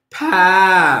hard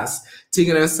pass.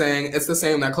 Tegan is saying it's the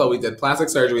same that Chloe did plastic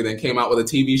surgery, then came out with a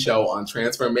TV show on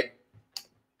transformation.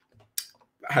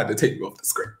 I had to take you off the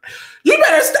screen. You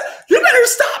better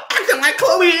stop acting like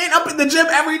Chloe ain't up in the gym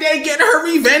every day getting her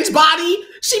revenge body.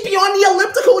 She be on the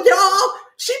elliptical, y'all.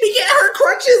 She be getting her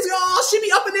crunches, y'all. She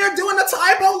be up in there doing a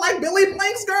typo like Billy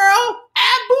Blank's girl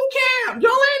at boot camp.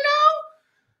 Y'all ain't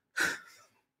know?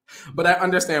 But I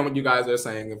understand what you guys are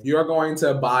saying. If you're going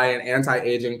to buy an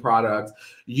anti-aging product,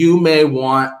 you may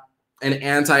want an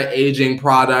anti-aging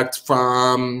product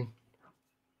from,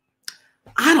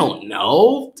 I don't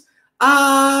know,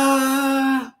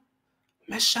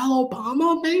 Michelle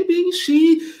Obama, maybe?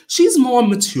 She's more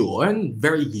mature and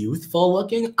very youthful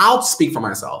looking. I'll speak for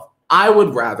myself. I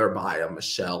would rather buy a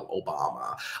Michelle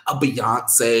Obama, a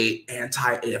Beyonce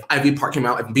if Ivy Park came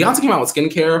out, if Beyonce came out with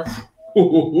skincare,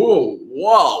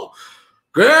 whoa,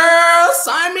 girl,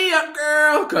 sign me up,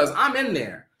 girl, because I'm in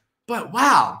there. But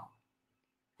wow,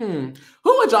 who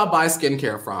would y'all buy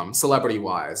skincare from,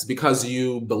 celebrity-wise, because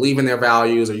you believe in their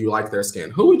values or you like their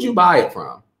skin? Who would you buy it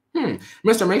from?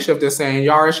 Mr. Makeshift is saying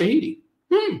Yara Shahidi.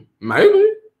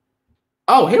 Maybe.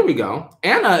 Oh, here we go.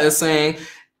 Anna is saying,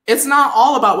 it's not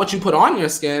all about what you put on your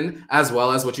skin as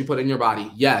well as what you put in your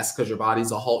body. Yes, because your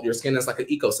body's a whole, your skin is like an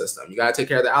ecosystem. You got to take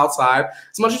care of the outside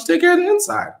as much as you take care of the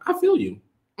inside. I feel you.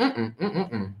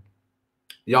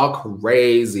 Y'all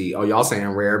crazy. Oh, y'all saying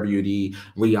Rare Beauty,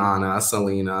 Rihanna,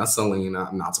 Selena.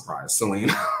 I'm not surprised.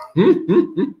 Selena.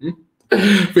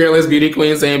 Fearless Beauty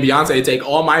Queen saying Beyonce, take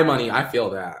all my money. I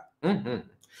feel that. And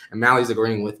Mally's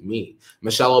agreeing with me.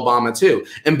 Michelle Obama too.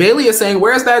 And Bailey is saying,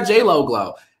 where's that J-Lo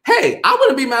glow? Hey, I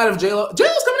wouldn't be mad if J-Lo's coming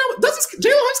out with, doesn't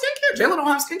J-Lo have skincare? J-Lo don't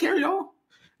have skincare, y'all.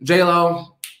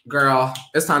 J-Lo, girl,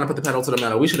 it's time to put the pedal to the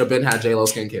metal. We should have been had J-Lo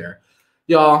skincare.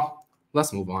 Y'all,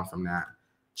 let's move on from that.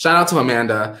 Shout out to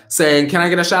Amanda saying, can I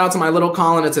get a shout out to my little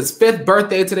Colin? It's his 5th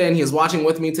birthday today and he's watching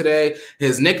with me today.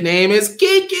 His nickname is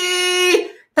Kiki.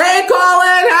 Hey,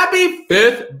 Colin, happy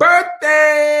 5th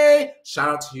birthday. Shout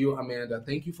out to you, Amanda.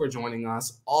 Thank you for joining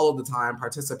us all of the time,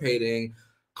 participating.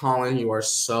 Colin, you are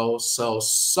so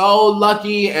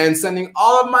lucky and sending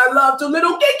all of my love to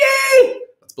little Kiki.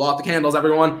 Let's blow out the candles,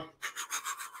 everyone.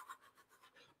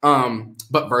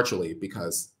 But virtually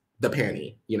because the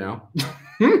panty, you know?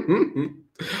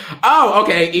 Oh,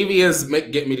 okay. Evie is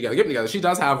get me together. She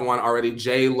does have one already.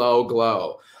 J-Lo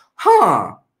glow.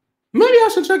 Huh. Maybe I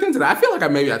should check into that. I feel like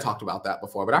maybe I talked about that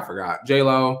before, but I forgot.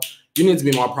 J-Lo, you need to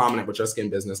be more prominent with your skin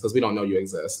business because we don't know you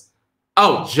exist.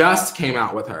 Oh, just came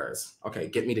out with hers. Okay,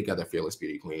 get me together, Fearless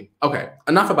Beauty Queen. Okay,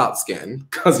 enough about skin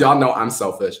because y'all know I'm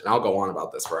selfish and I'll go on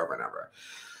about this forever and ever.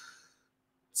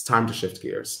 It's time to shift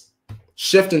gears.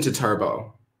 Shift into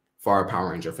turbo for our Power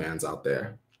Ranger fans out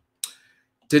there.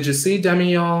 Did you see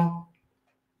Demi, y'all?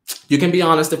 You can be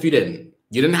honest if you didn't.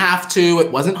 You didn't have to. It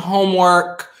wasn't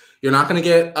homework. You're not going to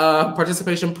get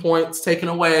participation points taken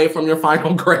away from your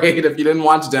final grade if you didn't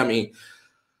watch Demi.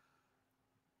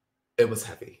 It was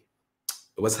heavy.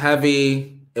 It was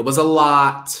heavy. It was a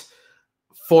lot.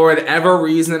 For whatever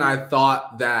reason, I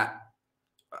thought that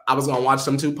I was going to watch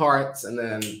some 2 parts and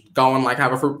then go and like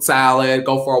have a fruit salad,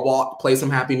 go for a walk, play some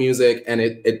happy music, and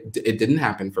it didn't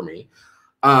happen for me.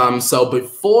 So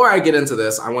before I get into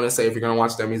this, I want to say if you're going to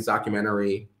watch Demi's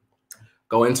documentary,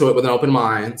 Go into it with an open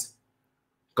mind.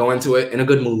 Go into it in a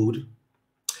good mood.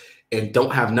 And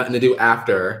don't have nothing to do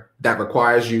after that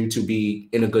requires you to be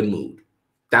in a good mood.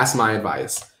 That's my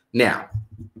advice. Now,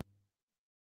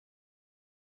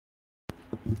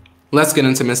 let's get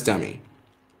into Miss Demi.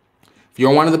 If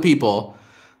you're one of the people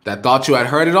that thought you had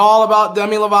heard it all about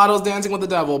Demi Lovato's Dancing with the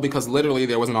Devil, because literally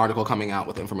there was an article coming out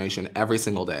with information every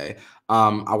single day.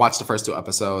 I watched the first 2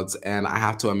 episodes, and I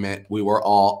have to admit, we were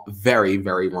all very,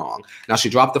 very wrong. Now, she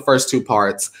dropped the first 2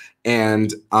 parts,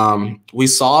 and we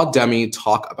saw Demi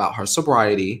talk about her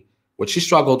sobriety, which she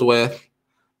struggled with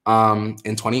in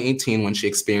 2018 when she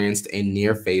experienced a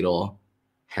near-fatal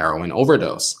heroin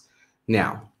overdose.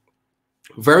 Now,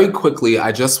 very quickly,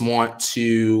 I just want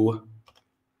to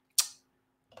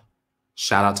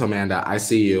shout out to Amanda. I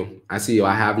see you. I see you.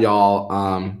 I have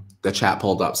y'all the chat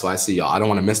pulled up, so I see y'all. I don't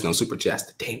want to miss no super chats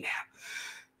today, man.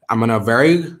 I'm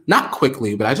gonna not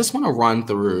quickly, but I just want to run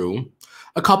through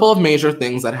a couple of major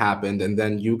things that happened, and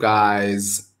then you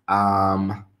guys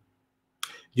go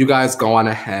on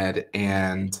ahead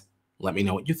and let me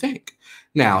know what you think.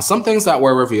 Now, some things that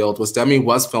were revealed was Demi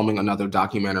was filming another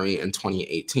documentary in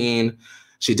 2018.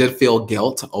 She did feel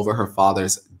guilt over her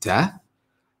father's death.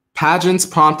 Pageants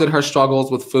prompted her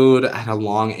struggles with food at a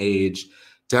long age.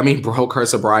 Demi broke her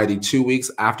sobriety 2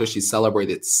 weeks after she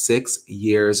celebrated 6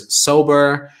 years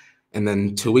sober. And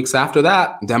then 2 weeks after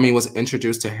that, Demi was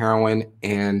introduced to heroin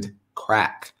and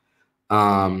crack.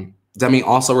 Demi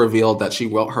also revealed that she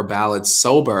wrote her ballads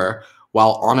sober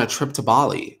while on a trip to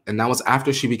Bali. And that was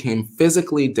after she became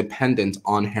physically dependent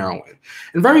on heroin.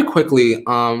 And very quickly,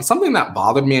 something that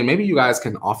bothered me, and maybe you guys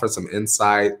can offer some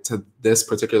insight to this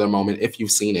particular moment if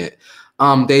you've seen it.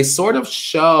 They sort of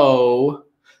show,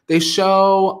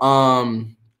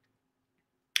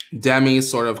 Demi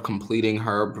sort of completing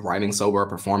her writing sober,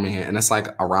 performing it, and it's like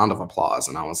a round of applause.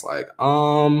 And I was like,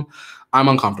 I'm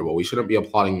uncomfortable. We shouldn't be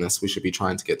applauding this. We should be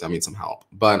trying to get Demi some help.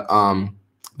 But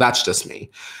that's just me.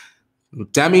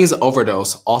 Demi's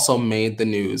overdose also made the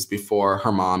news before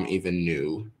her mom even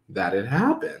knew that it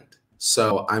happened.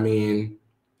 So, I mean,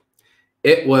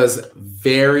 it was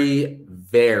very,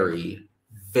 very,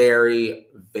 very,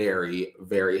 very,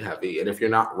 very heavy. And if you're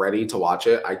not ready to watch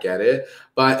it, I get it.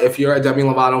 But if you're a Demi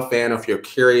Lovato fan, if you're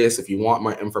curious, if you want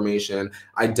more information,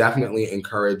 I definitely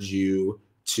encourage you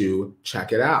to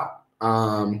check it out.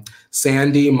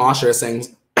 Sandy Mosher is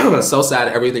saying, so sad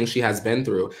everything she has been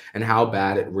through and how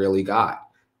bad it really got.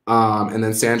 And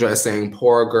then Sandra is saying,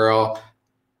 poor girl.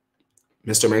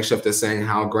 Mr. Makeshift is saying,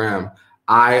 how grim.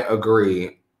 I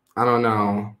agree. I don't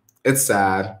know. It's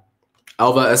sad.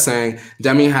 Elva is saying,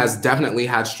 Demi has definitely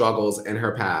had struggles in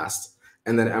her past.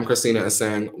 And then M. Christina is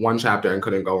saying, 1 chapter and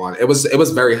couldn't go on. It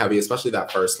was very heavy, especially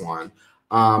that first one.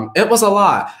 It was a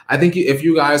lot. I think if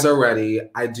you guys are ready,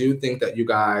 I do think that you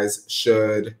guys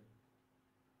should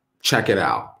check it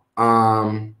out.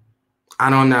 I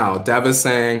don't know. Dev is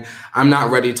saying, I'm not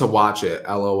ready to watch it,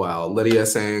 LOL. Lydia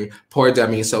saying, poor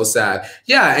Demi, so sad.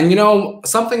 Yeah, and you know,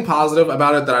 something positive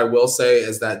about it that I will say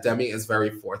is that Demi is very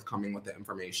forthcoming with the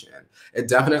information. It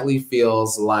definitely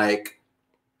feels like,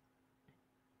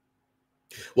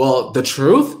 well, the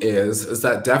truth is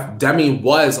that Demi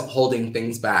was holding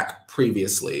things back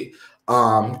previously.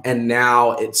 And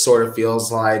now it sort of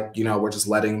feels like, you know, we're just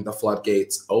letting the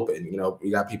floodgates open. You know,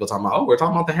 we got people talking about, oh, we're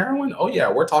talking about the heroin. Oh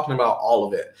yeah, we're talking about all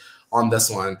of it on this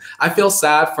one. I feel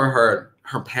sad for her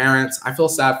parents. I feel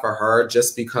sad for her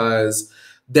just because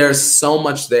there's so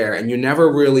much there and you never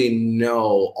really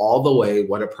know all the way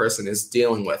what a person is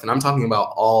dealing with. And I'm talking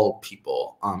about all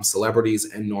people,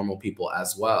 celebrities and normal people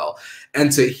as well. And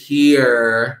to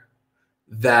hear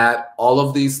that all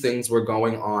of these things were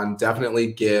going on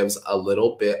definitely gives a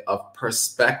little bit of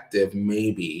perspective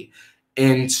maybe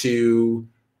into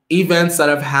events that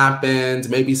have happened,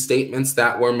 maybe statements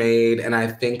that were made. And I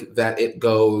think that it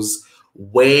goes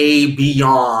way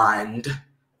beyond,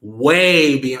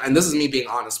 and this is me being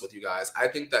honest with you guys. I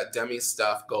think that Demi's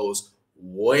stuff goes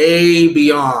way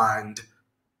beyond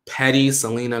petty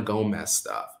Selena Gomez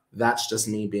stuff. That's just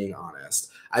me being honest.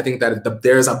 I think that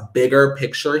there's a bigger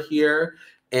picture here.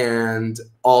 And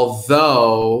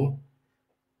although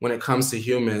when it comes to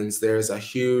humans, there's a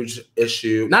huge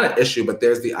issue, not an issue, but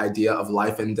there's the idea of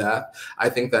life and death. I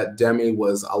think that Demi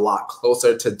was a lot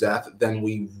closer to death than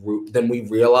we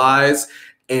realize.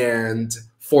 And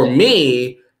for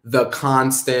me, the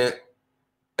constant,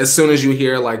 as soon as you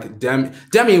hear like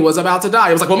Demi was about to die,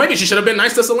 it was like, well, maybe she should have been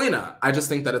nice to Selena. I just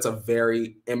think that it's a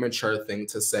very immature thing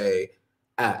to say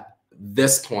at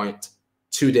this point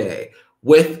today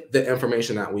with the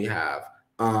information that we have.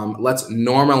 Let's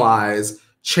normalize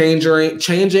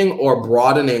changing or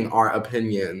broadening our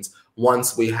opinions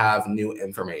once we have new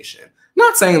information.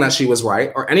 Not saying that she was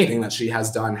right or anything that she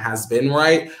has done has been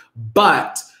right,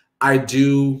 but I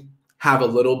do have a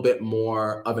little bit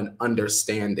more of an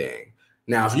understanding.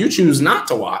 Now, if you choose not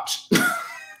to watch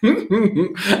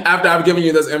after I've given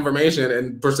you this information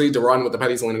and proceed to run with the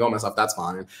petty Selena Gomez stuff, that's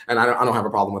fine. And I don't have a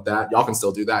problem with that. Y'all can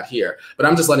still do that here. But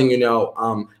I'm just letting you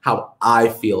know how I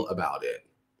feel about it.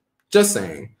 Just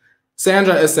saying.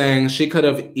 Sandra is saying she could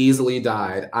have easily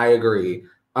died. I agree.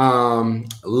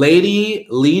 Lady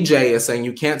Lee J is saying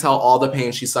you can't tell all the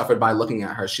pain she suffered by looking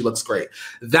at her. She looks great.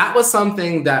 That was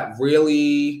something that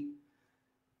really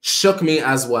shook me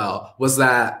as well, was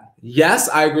that, yes,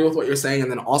 I agree with what you're saying.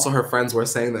 And then also her friends were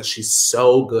saying that she's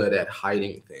so good at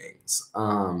hiding things.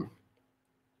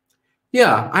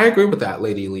 Yeah, I agree with that,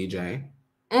 Lady Lee J.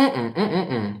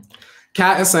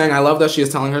 Kat is saying, I love that she is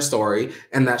telling her story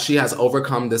and that she has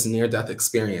overcome this near-death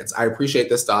experience. I appreciate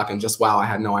this doc and just, wow, I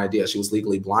had no idea she was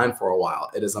legally blind for a while.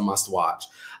 It is a must-watch.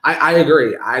 I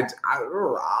agree.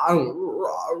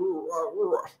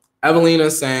 Evelina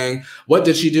is saying, what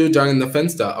did she do during the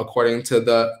Finsta according to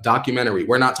the documentary?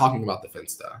 We're not talking about the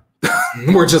Finsta.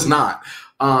 We're just not.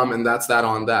 And that's that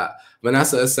on that.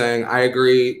 Vanessa is saying, I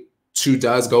agree, she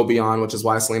does go beyond, which is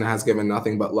why Selena has given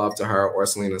nothing but love to her or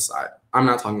Selena's side. I'm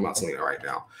not talking about Selena right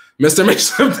now. Mr.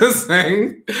 Makeshift is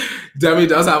saying, Demi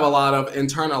does have a lot of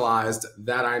internalized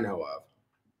that I know of.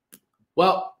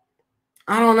 Well,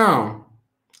 I don't know.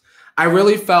 I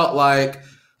really felt like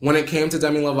when it came to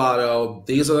Demi Lovato,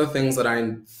 these are the things that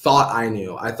I thought I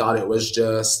knew. I thought it was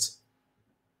just,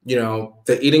 you know,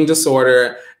 the eating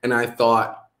disorder. And I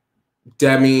thought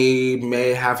Demi may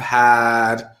have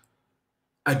had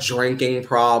a drinking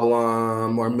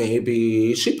problem, or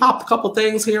maybe she popped a couple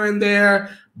things here and there.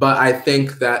 But I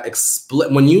think that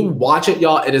when you watch it,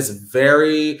 y'all, it is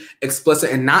very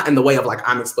explicit, and not in the way of like,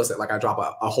 I'm explicit, like I drop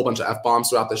a whole bunch of F-bombs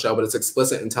throughout the show, but it's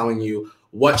explicit in telling you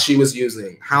what she was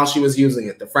using, how she was using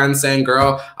it. The friend saying,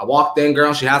 girl, I walked in,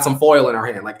 girl, she had some foil in her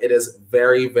hand. Like, it is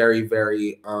very, very,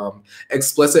 very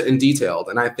explicit and detailed.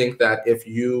 And I think that if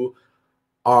you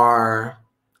are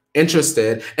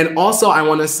interested, and also I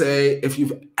want to say, if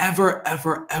you've ever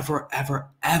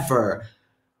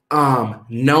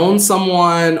known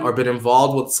someone or been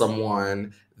involved with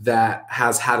someone that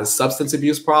has had a substance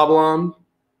abuse problem,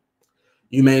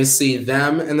 you may see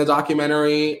them in the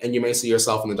documentary and you may see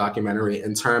yourself in the documentary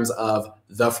in terms of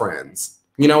the friends.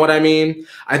 You know what I mean?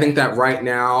 I think that right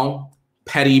now,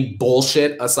 petty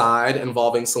bullshit aside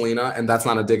involving Selena, and that's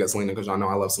not a dig at Selena because y'all know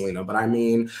I love Selena, but I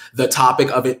mean the topic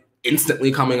of it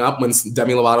instantly coming up when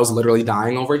Demi Lovato's literally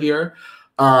dying over here.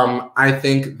 I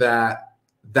think that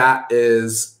that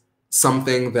is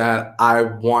something that I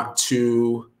want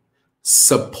to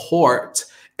support.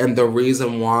 And the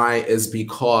reason why is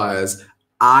because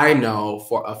I know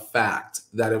for a fact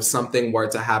that if something were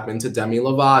to happen to Demi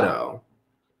Lovato,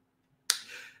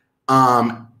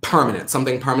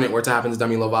 something permanent were to happen to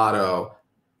Demi Lovato,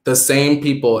 the same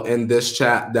people in this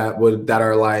chat that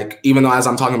are like, even though as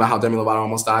I'm talking about how Demi Lovato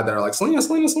almost died, that are like, Selena,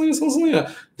 Selena, Selena, Selena,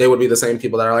 Selena, they would be the same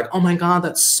people that are like, oh my God,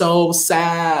 that's so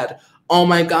sad. Oh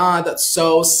my God, that's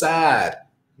so sad.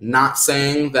 Not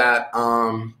saying that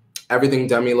everything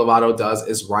Demi Lovato does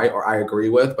is right or I agree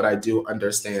with, but I do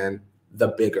understand the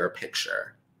bigger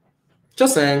picture.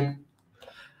 Just saying.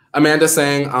 Amanda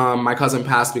saying, my cousin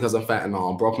passed because of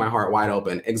fentanyl, broke my heart wide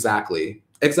open. Exactly,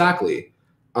 exactly.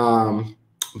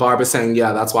 Barb is saying,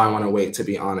 yeah, that's why I want to wait, to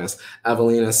be honest.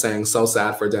 Evelina is saying, so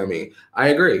sad for Demi. I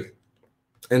agree.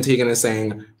 And Tegan is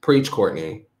saying, preach,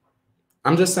 Courtney.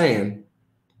 I'm just saying.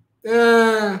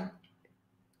 Evelina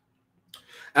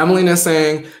is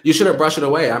saying, you shouldn't brush it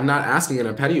away. I'm not asking in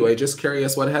a petty way, just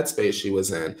curious what headspace she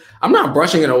was in. I'm not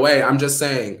brushing it away. I'm just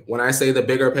saying, when I say the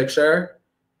bigger picture,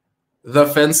 the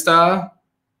Finsta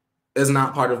is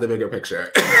not part of the bigger picture.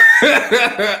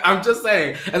 I'm just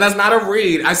saying. And that's not a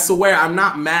read. I swear, I'm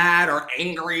not mad or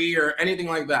angry or anything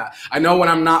like that. I know when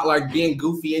I'm not like being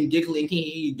goofy and giggling,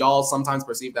 y'all sometimes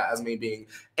perceive that as me being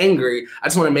angry. I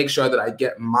just want to make sure that I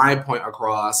get my point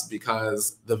across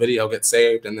because the video gets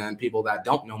saved and then people that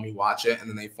don't know me watch it and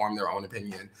then they form their own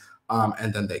opinion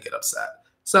and then they get upset.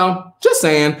 So just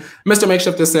saying, Mr.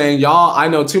 Makeshift is saying, y'all, I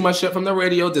know too much shit from the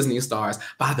radio Disney stars.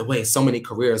 By the way, so many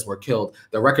careers were killed.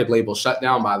 The record label shut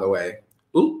down, by the way.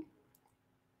 Ooh.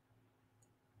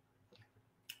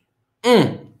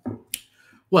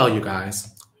 Well, you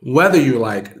guys, whether you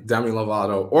like Demi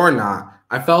Lovato or not,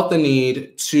 I felt the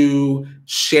need to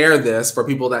share this for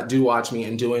people that do watch me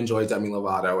and do enjoy Demi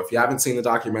Lovato. If you haven't seen the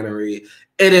documentary,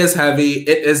 it is heavy,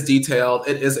 it is detailed,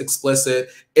 it is explicit.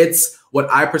 It's what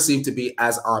I perceive to be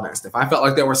as honest. If I felt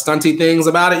like there were stunty things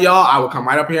about it, y'all, I would come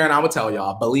right up here and I would tell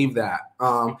y'all, believe that.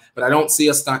 But I don't see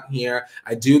a stunt here.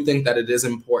 I do think that it is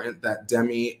important that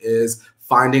Demi is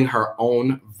finding her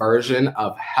own version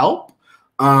of help.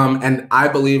 And I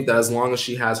believe that as long as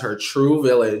she has her true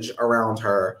village around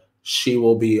her, she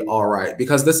will be all right.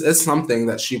 Because this is something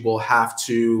that she will have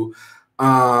to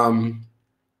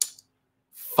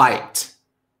fight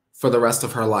for the rest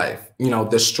of her life. You know,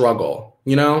 this struggle,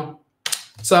 you know?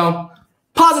 So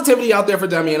positivity out there for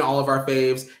Demi and all of our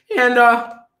faves. And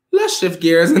let's shift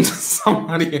gears into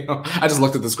somebody else. I just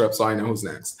looked at the script, so I know who's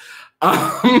next.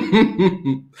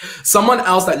 Someone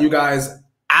else that you guys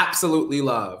absolutely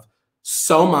love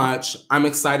so much. I'm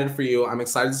excited for you. I'm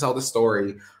excited to tell the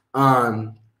story.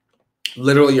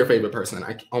 Literally your favorite person.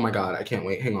 Oh my God, I can't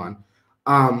wait. Hang on.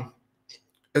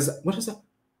 What is that?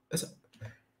 Is it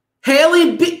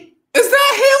Hailey B? Is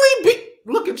that Hailey B?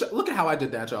 Look at how I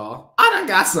did that, y'all. I done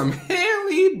got some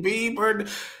Hailey Bieber.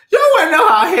 Y'all want to know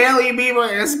how Hailey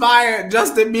Bieber inspired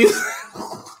Justin Bieber?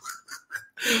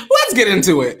 Let's get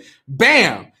into it.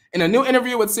 Bam! In a new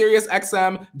interview with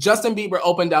SiriusXM, Justin Bieber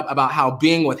opened up about how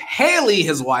being with Hailey,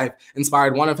 his wife,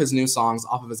 inspired one of his new songs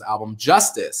off of his album,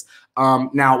 Justice.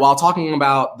 Now, while talking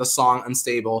about the song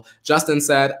Unstable, Justin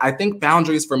said, I think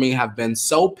boundaries for me have been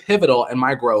so pivotal in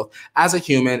my growth as a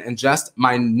human, and just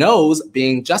my no's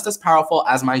being just as powerful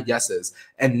as my yeses,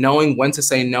 and knowing when to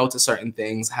say no to certain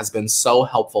things has been so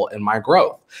helpful in my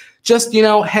growth. Just, you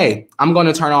know, hey, I'm going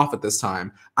to turn off at this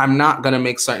time. I'm not going to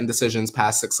make certain decisions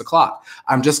past 6 o'clock.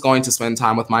 I'm just going to spend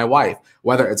time with my wife,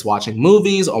 whether it's watching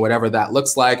movies or whatever that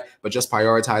looks like, but just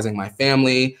prioritizing my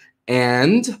family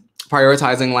and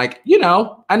prioritizing, like, you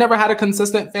know, I never had a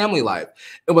consistent family life.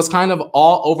 It was kind of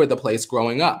all over the place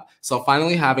growing up. So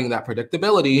finally having that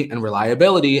predictability and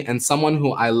reliability and someone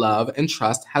who I love and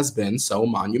trust has been so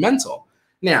monumental.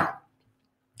 Now,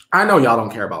 I know y'all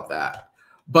don't care about that.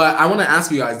 But I want to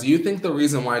ask you guys, do you think the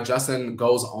reason why Justin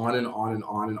goes on and on and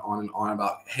on and on and on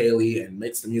about Hailey and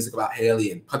makes the music about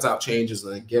Hailey and puts out changes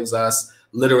and gives us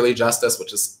literally Justice,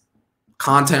 which is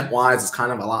content-wise is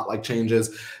kind of a lot like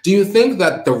Changes. Do you think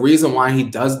that the reason why he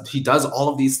does all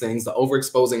of these things, the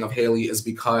overexposing of Hailey, is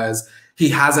because he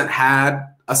hasn't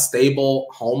had a stable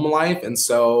home life, and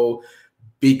so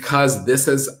because this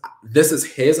is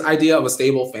his idea of a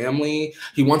stable family,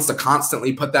 he wants to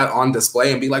constantly put that on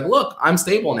display and be like, look, I'm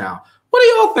stable now. What do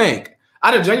y'all think?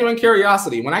 Out of genuine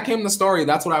curiosity, when I came to the story,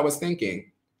 that's what I was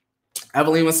thinking.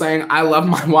 Evelyn was saying, I love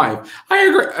my wife. I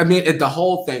agree. I mean, the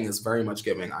whole thing is very much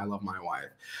giving, I love my wife.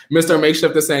 Mr.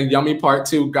 Makeshift is saying, Yummy Part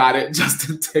 2, got it.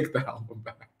 Justin, take the album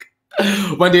back.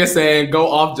 Wendy is saying, go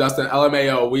off, Justin.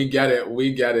 LMAO, we get it.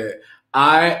 We get it.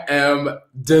 I am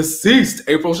deceased.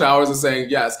 April Showers is saying,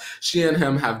 yes, she and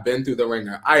him have been through the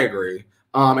ringer. I agree.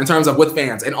 In terms of with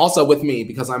fans and also with me,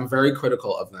 because I'm very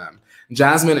critical of them.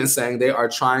 Jasmine is saying they are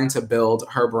trying to build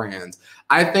her brand.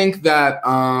 I think that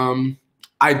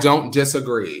I don't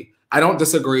disagree. I don't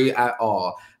disagree at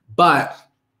all. But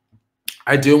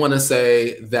I do want to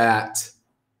say that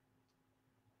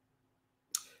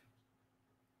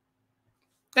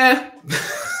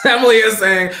Emily is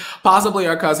saying possibly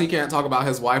because he can't talk about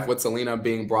his wife with Selena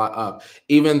being brought up,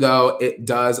 even though it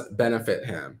does benefit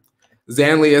him.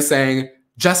 Zanley is saying,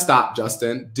 just stop,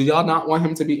 Justin. Do y'all not want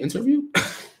him to be interviewed?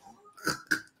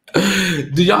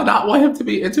 Do y'all not want him to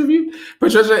be interviewed?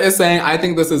 Patricia is saying, I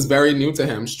think this is very new to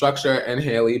him. Structure and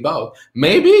Hailey both.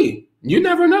 Maybe. You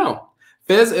never know.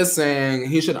 Fizz is saying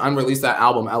he should unrelease that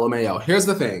album, LMAO. Here's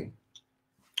the thing.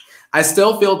 I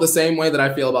still feel the same way that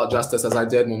I feel about Justice as I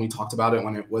did when we talked about it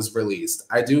when it was released.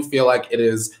 I do feel like it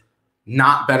is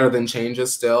not better than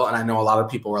Changes still. And I know a lot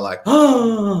of people were like,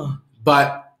 oh,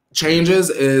 but Changes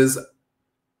is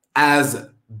as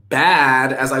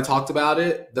bad as I talked about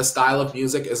it. The style of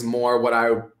music is more what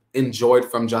I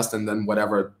enjoyed from Justin than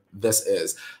whatever this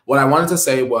is. What I wanted to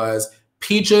say was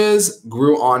Peaches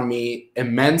grew on me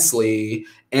immensely.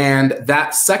 And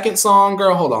that second song,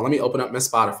 girl, hold on. Let me open up my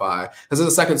Spotify. This is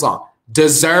the second song.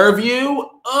 Deserve You.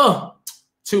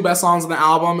 Two best songs on the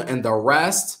album. And the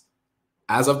rest,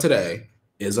 as of today,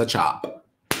 is a chop.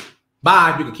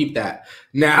 Bye. You can keep that.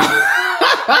 Now,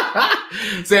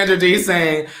 Sandra D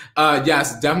saying,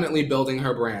 yes, definitely building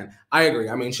her brand. I agree.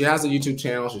 I mean, she has a YouTube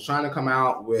channel. She's trying to come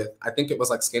out with, I think it was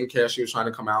like skincare she was trying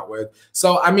to come out with.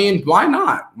 So, I mean, why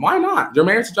not? Why not? You're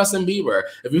married to Justin Bieber.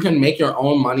 If you can make your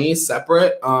own money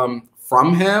separate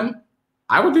from him,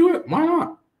 I would do it. Why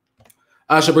not?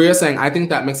 Shabria saying, I think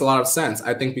that makes a lot of sense.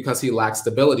 I think because he lacks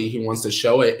stability, he wants to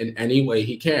show it in any way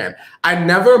he can. I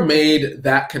never made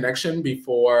that connection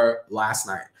before last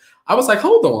night. I was like,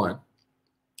 hold on.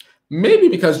 Maybe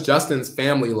because Justin's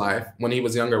family life when he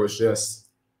was younger was just,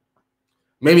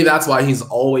 maybe that's why he's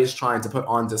always trying to put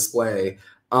on display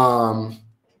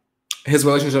his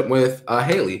relationship with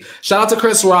Hailey. Shout out to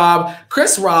Chris Rob.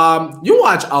 Chris Rob, you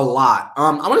watch a lot.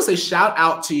 I want to say shout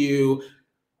out to you.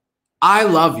 I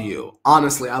love you.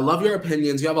 Honestly, I love your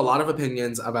opinions. You have a lot of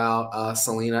opinions about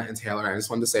Selena and Taylor. I just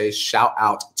wanted to say shout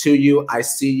out to you. I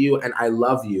see you and I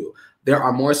love you. There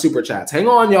are more super chats. Hang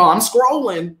on, y'all. I'm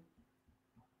scrolling.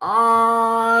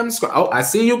 Oh, I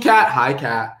see you, Kat. Hi,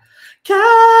 Kat.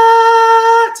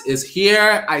 Kat is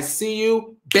here. I see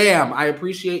you. Bam. I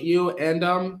appreciate you.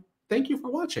 And thank you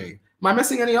for watching. Am I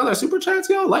missing any other super chats,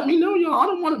 y'all? Let me know, y'all. I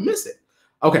don't want to miss it.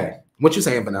 Okay. What you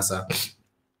saying, Vanessa?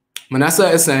 Vanessa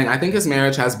is saying, I think his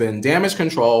marriage has been damage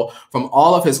control from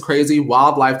all of his crazy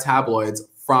wildlife tabloids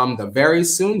from the very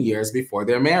soon years before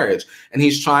their marriage. And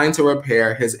he's trying to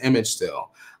repair his image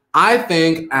still. I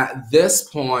think at this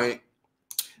point,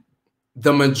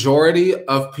 the majority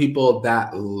of people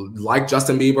that like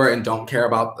Justin Bieber and don't care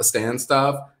about the Stan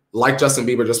stuff, like Justin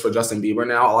Bieber just for Justin Bieber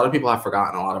now, a lot of people have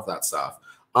forgotten a lot of that stuff.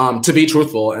 To be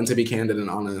truthful and to be candid and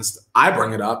honest, I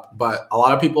bring it up, but a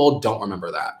lot of people don't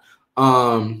remember that.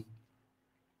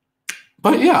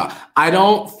 But yeah, I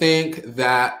don't think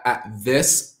that at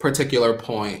this particular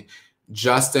point,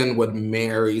 Justin would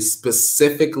marry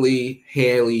specifically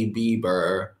Hailey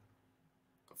Bieber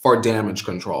for damage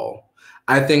control.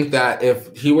 I think that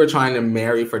if he were trying to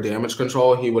marry for damage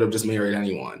control, he would have just married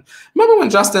anyone. Remember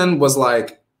when Justin was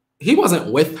like, he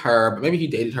wasn't with her, but maybe he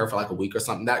dated her for like a week or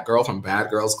something. That girl from Bad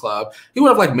Girls Club, he would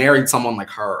have like married someone like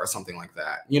her or something like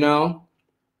that, you know?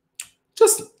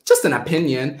 Just an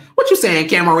opinion. What you saying,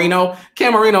 Camarino?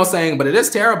 Camarino saying, but it is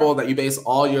terrible that you base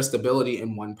all your stability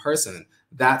in one person.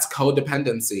 That's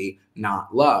codependency,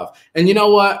 not love. And you know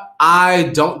what?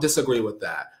 I don't disagree with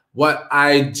that. What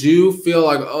I do feel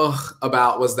like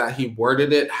about was that he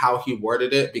worded it how he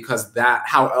worded it, because that,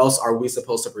 how else are we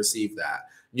supposed to perceive that?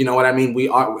 You know what I mean? We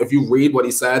are, if you read what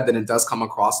he said, then it does come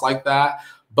across like that.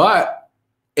 But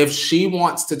if she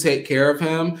wants to take care of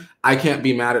him, I can't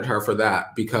be mad at her for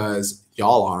that because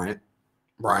y'all aren't,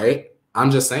 right?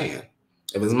 I'm just saying.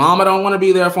 If his mama don't want to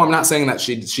be there for him, I'm not saying that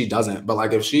she doesn't, but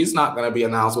like if she's not going to be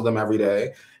in the house with him every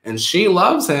day and she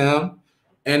loves him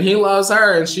and he loves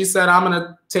her and she said, I'm going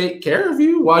to take care of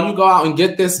you while you go out and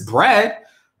get this bread,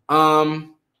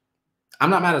 I'm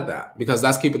not mad at that because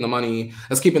that's keeping the money,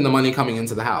 coming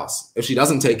into the house. If she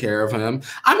doesn't take care of him,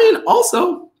 I mean,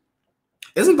 also,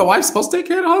 isn't the wife supposed to take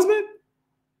care of the husband?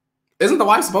 Isn't the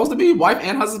wife supposed to be, wife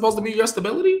and husband supposed to be your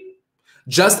stability?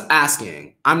 Just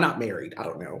asking. I'm not married. I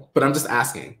don't know. But I'm just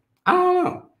asking. I don't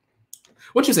know.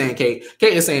 What you saying, Kate?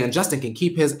 Kate is saying Justin can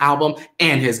keep his album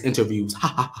and his interviews. Ha,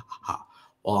 ha, ha, ha.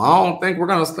 Well, I don't think we're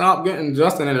going to stop getting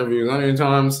Justin interviews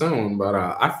anytime soon. But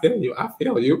I feel you. I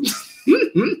feel you.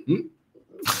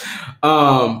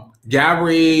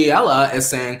 Gabriella is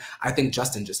saying, I think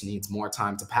Justin just needs more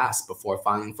time to pass before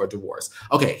filing for divorce.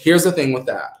 Okay, here's the thing with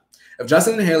that. If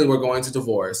Justin and Hailey were going to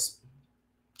divorce,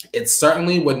 it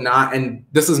certainly would not, and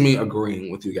this is me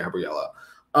agreeing with you, Gabriella,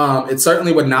 it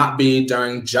certainly would not be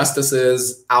during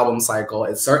Justice's album cycle.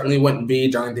 It certainly wouldn't be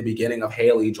during the beginning of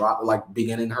Hailey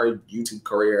beginning her YouTube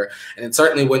career. And it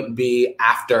certainly wouldn't be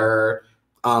after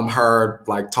her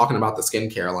like talking about the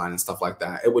skincare line and stuff like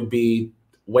that. It would be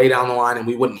way down the line and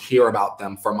we wouldn't hear about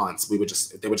them for months. They would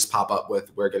just pop up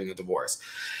with, we're getting a divorce.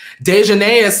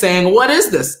 Dejanay is saying, what is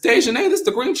this? Dejanay, this is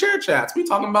the Green Chair Chats. We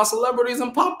talking about celebrities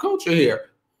and pop culture here.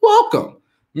 Welcome.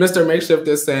 Mr. Makeshift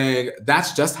is saying,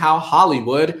 that's just how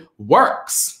Hollywood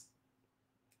works.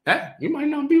 Hey, you might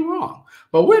not be wrong,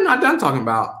 but we're not done talking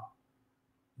about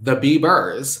the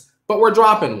Biebers, but we're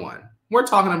dropping one. We're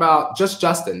talking about just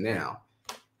Justin now.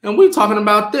 And we're talking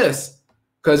about this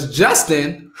because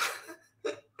Justin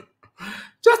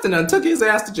done took his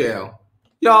ass to jail.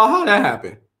 Y'all, how'd that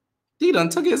happen? He done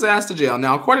took his ass to jail.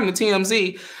 Now, according to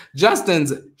TMZ,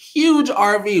 Justin's huge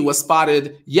RV was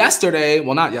spotted yesterday.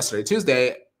 Well, not yesterday,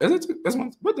 Tuesday. Is it this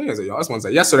one? What day is it, y'all? This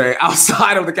Wednesday. Yesterday,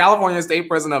 outside of the California State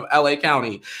Prison of LA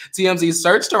County. TMZ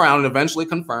searched around and eventually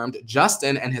confirmed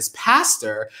Justin and his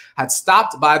pastor had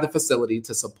stopped by the facility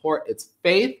to support its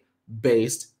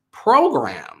faith-based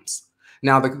programs.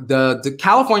 Now, the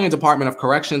California Department of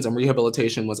Corrections and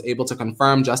Rehabilitation was able to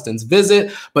confirm Justin's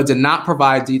visit, but did not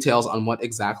provide details on what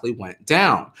exactly went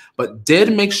down, but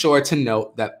did make sure to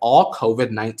note that all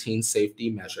COVID-19 safety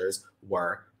measures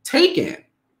were taken.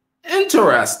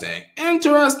 Interesting. I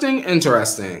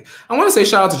want to say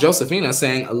shout out to Josephina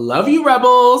saying, love you,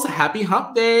 Rebels. Happy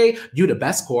hump day. You the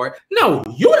best, Court. No,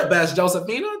 you the best,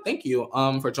 Josephina. Thank you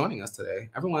for joining us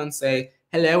today. Everyone say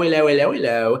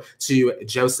hello to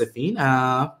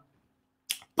Josephina.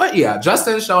 But yeah,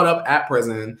 Justin showed up at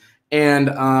prison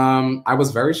and I was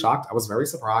very shocked. I was very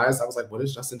surprised. I was like, what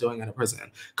is Justin doing at a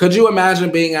prison? Could you imagine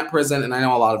being at prison? And I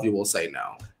know a lot of you will say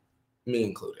no, me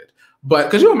included.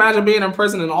 But could you imagine being in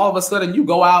prison and all of a sudden you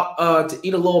go out to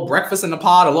eat a little breakfast in the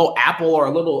pod, a little apple or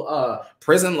a little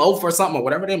prison loaf or something or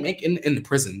whatever they make in the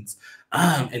prisons.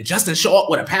 And Justin show up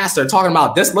with a pastor talking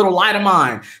about this little light of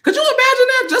mine. Could you imagine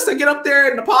that? Justin get up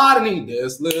there in the pod and eat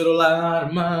this little light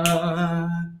of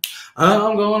mine.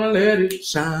 I'm gonna let it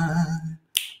shine.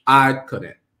 I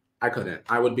couldn't.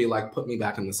 I would be like, put me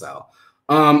back in the cell.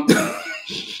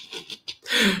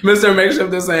 Mr.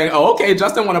 Makeshift is saying, oh, okay,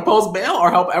 Justin want to post bail or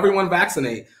help everyone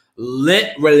vaccinate.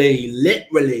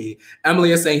 Literally.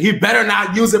 Emily is saying he better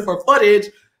not use it for footage.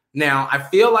 Now, I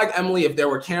feel like, Emily, if there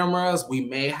were cameras, we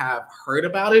may have heard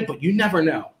about it, but you never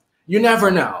know.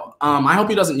 I hope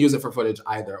he doesn't use it for footage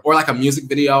either. Or like a music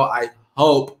video. I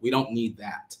hope we don't need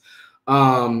that.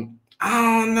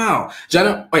 I don't know.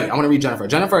 Wait, I want to read Jennifer.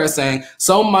 Jennifer is saying,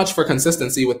 so much for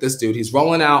consistency with this dude. He's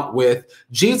rolling out with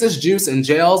Jesus juice in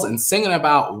jails and singing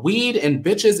about weed and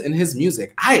bitches in his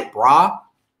music. Aight, brah.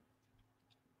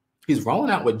 He's rolling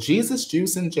out with Jesus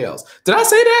juice in jails. Did I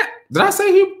say that? Did I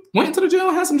say he went into the jail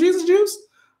and had some Jesus juice?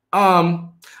 I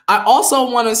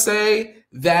also want to say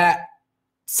that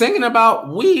singing about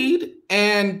weed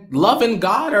and loving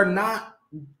God are not,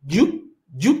 you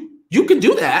can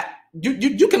do that.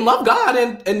 You can love God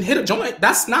and hit a joint.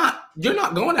 That's not, you're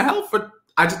not going to hell for,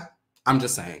 I'm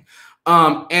just saying.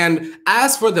 And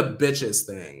as for the bitches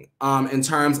thing, in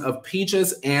terms of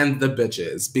Peaches and the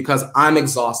bitches, because I'm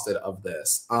exhausted of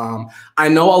this. I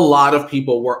know a lot of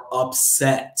people were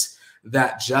upset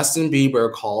that Justin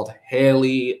Bieber called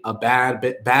Hailey a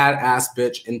badass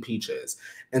bitch in Peaches.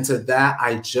 And to that,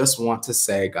 I just want to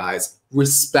say, guys,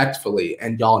 respectfully,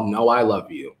 and y'all know I love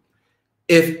you.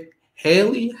 If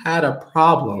Hailey had a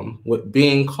problem with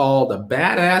being called a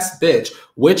badass bitch,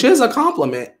 which is a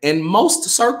compliment in most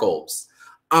circles,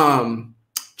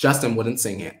 Justin wouldn't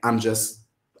sing it. I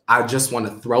just want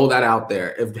to throw that out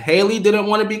there. If Hailey didn't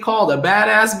want to be called a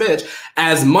badass bitch,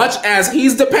 as much as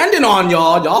he's dependent on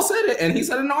y'all said it, and he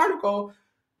said in the article,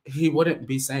 he wouldn't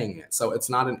be saying it. So it's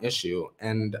not an issue.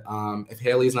 And if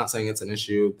Hailey's not saying it's an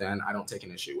issue, then I don't take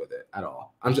an issue with it at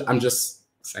all. I'm just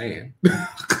saying.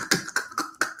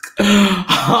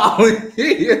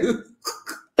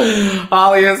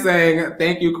 Holly is saying,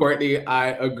 thank you, Courtney. I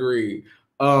agree.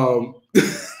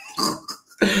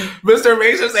 Mr.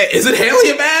 Major said, is it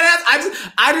Hailey a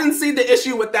badass? I didn't see the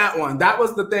issue with that one. That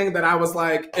was the thing that I was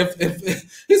like, if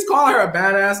he's calling her a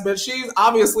badass, but she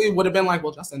obviously would have been like,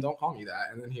 well, Justin, don't call me that.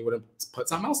 And then he would have put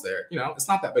something else there. You know, it's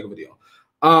not that big of a deal.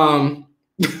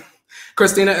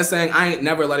 Christina is saying, I ain't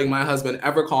never letting my husband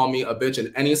ever call me a bitch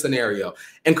in any scenario.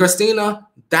 And Christina,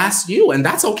 that's you, and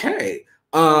that's okay.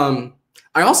 I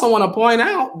also want to point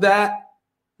out that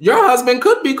your husband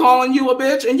could be calling you a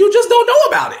bitch and you just don't know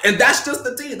about it. And that's just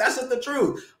the tea. That's just the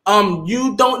truth.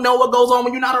 You don't know what goes on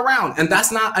when you're not around. And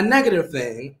that's not a negative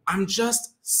thing. I'm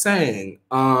just saying,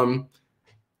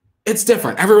 it's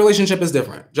different. Every relationship is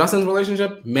different. Justin's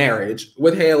relationship, marriage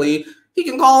with Hailey, he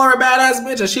can call her a badass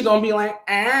bitch and she gonna be like,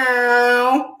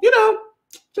 ow, you know,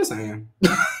 just saying.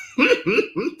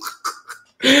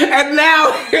 And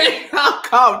now here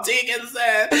come Tegan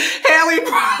said, Hailey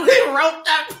probably wrote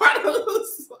that part of the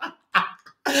song.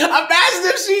 Imagine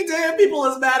if she did. People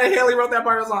is mad at Hailey wrote that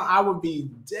part of the song. I would be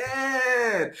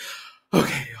dead.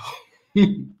 Okay,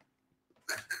 y'all.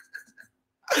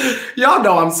 Y'all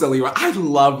know I'm silly, right? I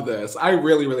love this. I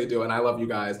really, really do. And I love you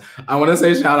guys. I want to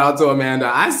say shout out to Amanda.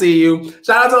 I see you.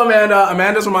 Shout out to Amanda.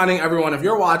 Amanda's reminding everyone, if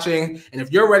you're watching and if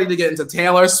you're ready to get into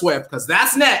Taylor Swift, because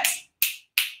that's next.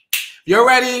 If you're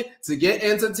ready to get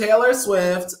into Taylor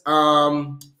Swift,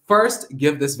 first,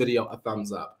 give this video a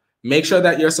thumbs up. Make sure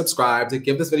that you're subscribed.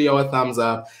 Give this video a thumbs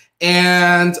up.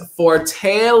 And for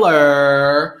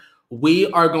Taylor,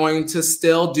 we are going to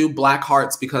still do Black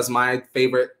Hearts because my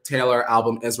favorite Taylor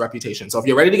album is Reputation. So if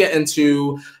you're ready to get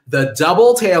into the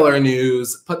double Taylor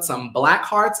news, put some Black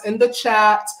Hearts in the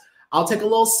chat. I'll take a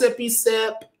little sippy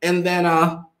sip and then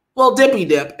a little dippy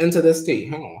dip into this tea.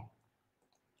 Hang on.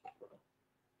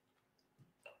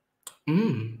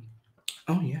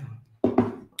 Oh yeah,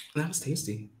 that was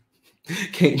tasty.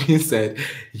 Kate said,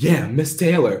 yeah, Miss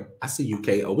Taylor. I see you,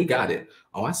 Kate. Oh, we got it.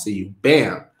 Oh, I see you.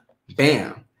 Bam,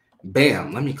 bam.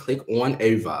 Bam. Let me click on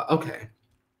Ava. Okay.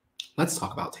 let's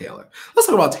talk about Taylor. Let's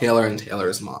talk about Taylor and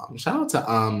Taylor's mom. Shout out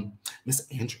to Miss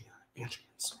Andrea. Shout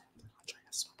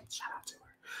out to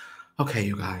her. Okay,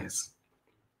 you guys.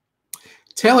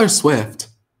 Taylor Swift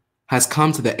has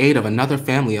come to the aid of another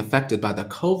family affected by the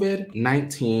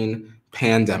COVID-19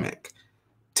 pandemic.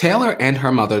 Taylor and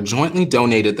her mother jointly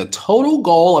donated the total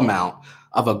goal amount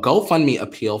of a GoFundMe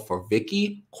appeal for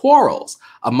Vicky Quarles,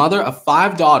 a mother of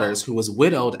 5 daughters who was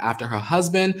widowed after her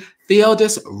husband,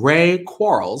 Theodis Ray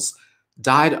Quarles,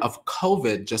 died of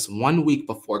COVID just 1 week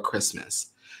before Christmas.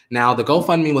 Now, the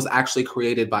GoFundMe was actually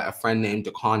created by a friend named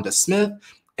Grande Smith,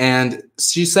 and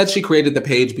she said she created the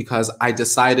page because I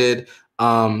decided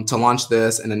to launch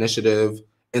an initiative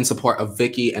in support of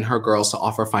Vicky and her girls to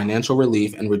offer financial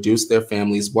relief and reduce their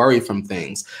family's worry from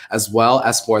things, as well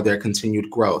as for their continued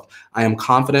growth. I am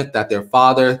confident that their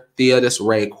father, Theodis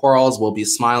Ray Quarles, will be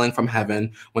smiling from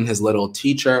heaven when his little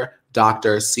teacher,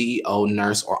 doctor, CEO,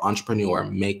 nurse, or entrepreneur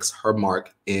makes her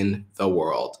mark in the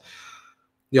world.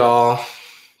 Y'all,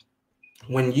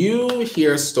 when you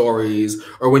hear stories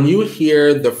or when you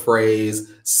hear the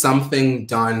phrase, something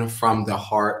done from the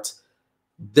heart,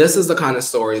 this is the kind of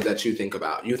story that you think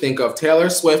about. You think of Taylor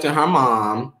Swift and her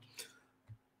mom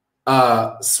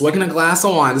swigging a glass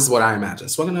of wine. This is what I imagine.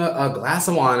 Swigging a glass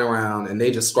of wine around, and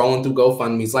they just scrolling through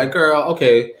GoFundMe's like, girl,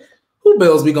 okay, who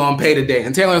bills we gonna pay today?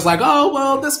 And Taylor's like, oh,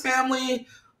 well, this family,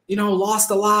 lost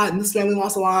a lot, and this family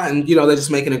lost a lot. And, they just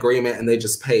make an agreement and they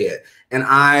just pay it. And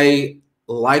I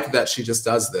like that she just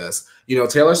does this.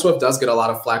 Taylor Swift does get a lot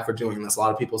of flack for doing this. A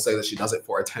lot of people say that she does it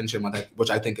for attention, which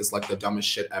I think is like the dumbest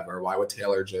shit ever. Why would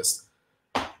Taylor just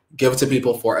give it to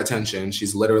people for attention?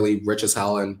 She's literally rich as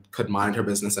hell and could mind her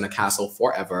business in a castle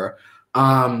forever.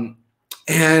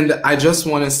 And I just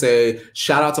want to say,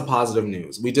 shout out to Positive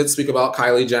News. We did speak about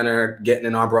Kylie Jenner getting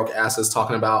in our broke asses,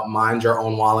 talking about mind your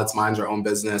own wallets, mind your own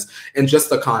business, and just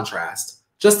the contrast.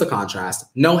 Just the contrast.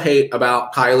 No hate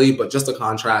about Kylie, but just a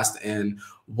contrast in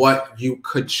what you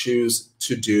could choose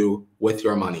to do with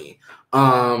your money.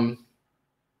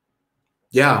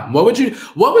 Yeah, what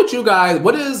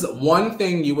is one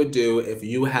thing you would do if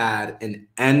you had an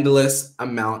endless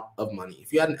amount of money?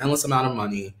 If you had an endless amount of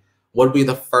money, what would be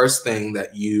the first thing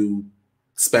that you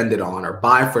spend it on or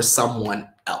buy for someone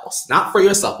else? Not for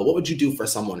yourself, but what would you do for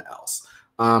someone else?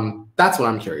 That's what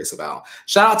I'm curious about.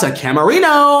 Shout out to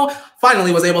Camerino.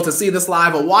 Finally was able to see this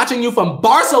live. Watching you from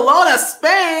Barcelona,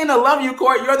 Spain. I love you,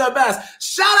 Court. You're the best.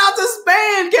 Shout out to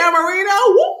Spain,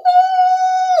 Camerino.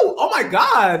 Woo! Oh my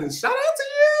God. Shout out to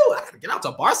you. I gotta get out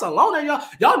to Barcelona, y'all.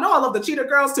 Y'all know I love the Cheetah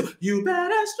Girls too. You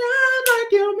better strive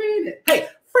like you mean it. Hey,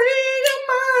 free your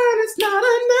mind. It's not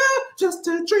enough just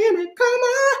to dream it. Come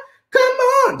on. Come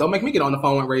on. Don't make me get on the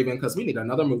phone with Raven because we need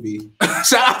another movie.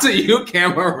 Shout out to you,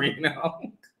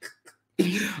 Camerino.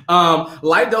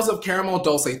 Light Dose of Caramel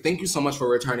Dulce, thank you so much for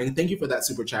returning. Thank you for that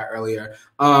super chat earlier.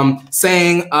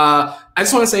 Saying, I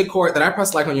just want to say, Court, that I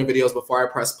press like on your videos before I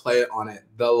press play on it.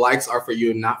 The likes are for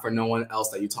you, not for no one else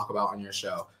that you talk about on your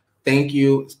show. Thank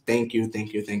you, thank you,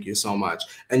 thank you, thank you so much.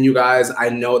 And you guys, I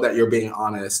know that you're being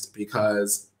honest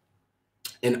because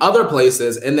in other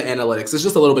places, in the analytics, it's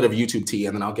just a little bit of YouTube tea,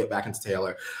 and then I'll get back into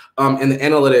Taylor. In the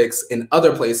analytics, in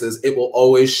other places, it will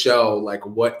always show like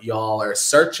what y'all are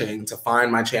searching to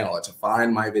find my channel or to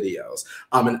find my videos.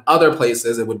 In other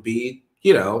places, it would be,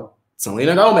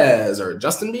 Selena Gomez or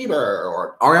Justin Bieber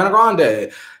or Ariana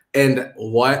Grande. And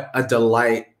what a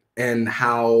delight and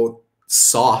how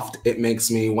soft it makes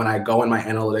me when I go in my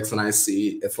analytics and I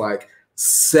see it's like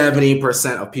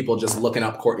 70% of people just looking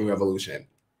up Courtney Revolution.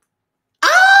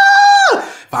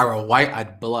 If I were white,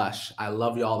 I'd blush. I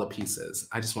love you all the pieces.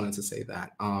 I just wanted to say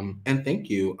that. And thank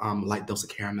you, Light Dose of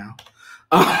Caramel.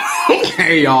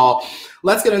 Okay, y'all.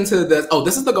 Let's get into this. Oh,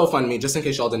 this is the GoFundMe, just in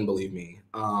case y'all didn't believe me.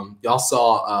 Y'all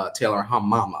saw Taylor and her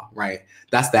mama, right?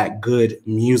 That's that good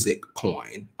music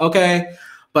coin, okay?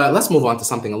 But let's move on to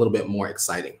something a little bit more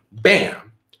exciting.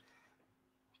 Bam!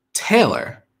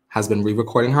 Taylor has been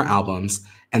re-recording her albums,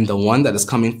 and the one that is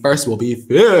coming first will be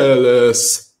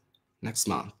Fearless next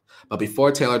month. But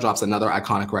before Taylor drops another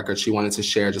iconic record, she wanted to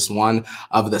share just one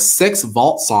of the 6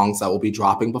 vault songs that will be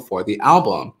dropping before the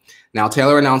album. Now,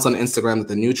 Taylor announced on Instagram that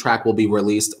the new track will be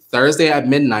released Thursday at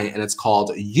midnight, and it's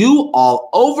called You All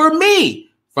Over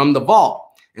Me from the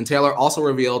Vault. And Taylor also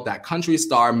revealed that country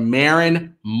star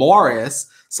Maren Morris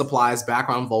supplies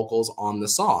background vocals on the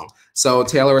song. So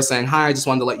Taylor is saying, hi, I just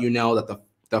wanted to let you know that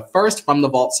the first From the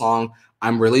Vault song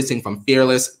I'm releasing from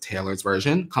Fearless, Taylor's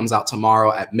version, comes out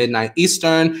tomorrow at midnight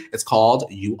Eastern. It's called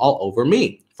You All Over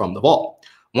Me from the Vault.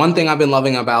 One thing I've been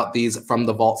loving about these From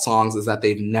the Vault songs is that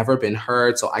they've never been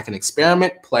heard, so I can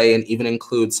experiment, play, and even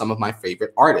include some of my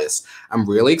favorite artists. I'm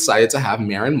really excited to have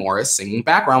Maren Morris singing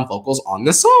background vocals on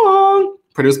this song.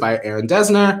 Produced by Aaron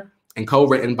Dessner and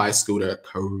co-written by Scooter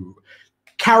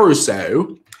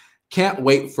Caruso. Can't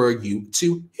wait for you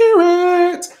to hear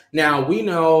it. Now, we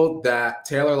know that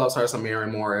Taylor loves her some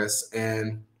Maren Morris,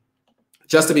 and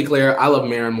just to be clear, I love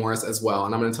Maren Morris as well,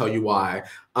 and I'm going to tell you why.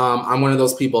 I'm one of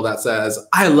those people that says,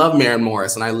 I love Maren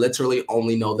Morris, and I literally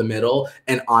only know the middle,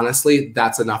 and honestly,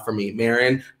 that's enough for me.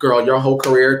 Maren, girl, your whole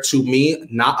career, to me,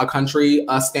 not a country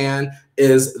stan,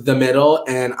 is the middle,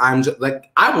 and I'm just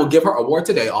like, I will give her an award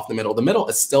today off the middle. The middle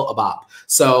is still a bop.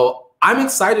 So I'm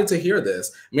excited to hear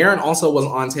this. Maren also was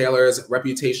on Taylor's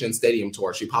Reputation Stadium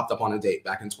tour. She popped up on a date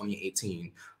back in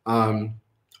 2018.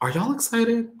 Are y'all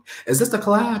excited? Is this the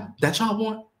collab that y'all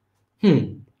want?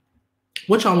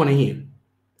 What y'all want to hear?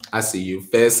 I see you.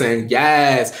 Fizz saying,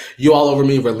 yes. You All Over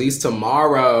Me, released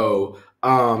tomorrow.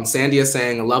 Sandy is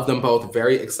saying, love them both.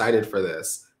 Very excited for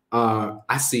this.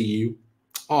 I see you.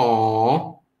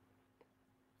 Aww.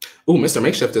 Ooh, Mr.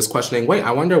 Makeshift is questioning, wait,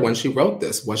 I wonder when she wrote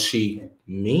this. Was she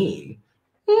mean?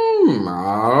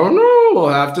 I don't know. We'll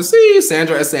have to see.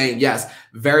 Sandra is saying, yes,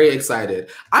 very excited.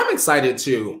 I'm excited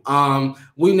too.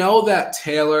 We know that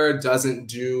Taylor doesn't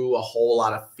do a whole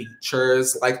lot of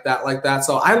features like that.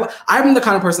 So I'm the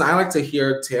kind of person, I like to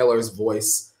hear Taylor's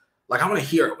voice. Like, I want to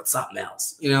hear it with something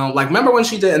else. You know, like, remember when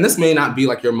she did, and this may not be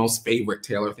like your most favorite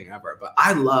Taylor thing ever, but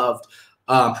I loved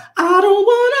I Don't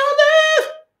Wanna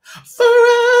Live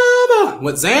Forever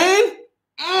with Zayn.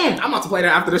 I'm about to play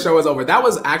that after the show is over. That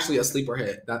was actually a sleeper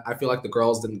hit that I feel like the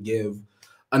girls didn't give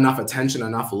enough attention,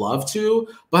 enough love to.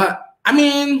 But I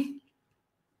mean,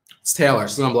 it's Taylor.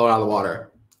 She's gonna blow it out of the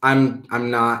water. I'm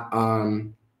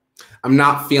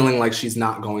not feeling like she's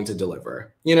not going to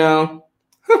deliver, you know?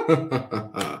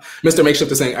 Mr.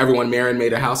 Makeshift is saying, everyone, Maren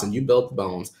made a house and you built the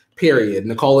bones. Period.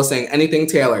 Nicole is saying, anything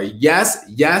Taylor. Yes,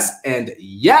 yes, and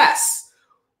yes.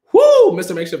 Woo!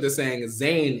 Mr. Makeshift is saying,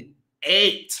 Zayn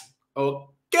 8.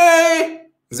 Okay.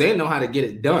 Zayn know how to get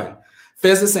it done.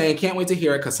 Fizz is saying, can't wait to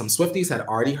hear it because some Swifties had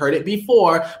already heard it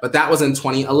before, but that was in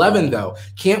 2011 though.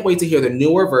 Can't wait to hear the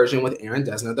newer version with Aaron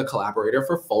Dessner, the collaborator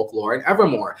for Folklore and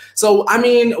Evermore. So, I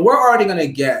mean, we're already going to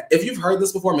get, if you've heard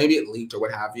this before, maybe it leaked or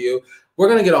what have you, we're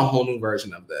going to get a whole new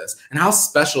version of this. And how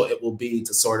special it will be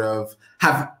to sort of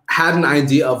have had an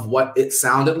idea of what it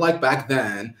sounded like back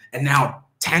then. And now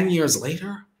 10 years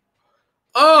later,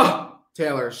 oh,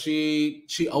 Taylor, she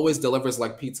always delivers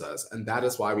like pizzas, and that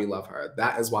is why we love her.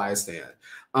 That is why I stand.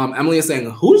 Emily is saying,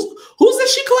 who's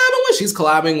this she collabing with? She's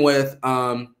collabing with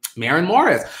Maren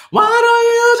Morris. Why don't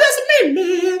you just meet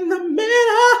me in the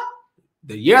middle?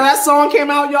 The year that song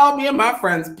came out, y'all, me and my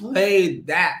friends played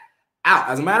that out.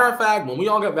 As a matter of fact, when we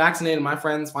all get vaccinated, my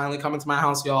friends finally come into my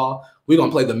house, y'all, we're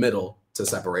gonna play the middle to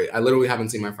separate. I literally haven't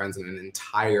seen my friends in an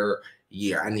entire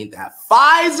year. I need that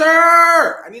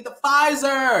Pfizer. I need the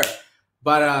Pfizer.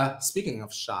 But speaking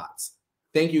of shots,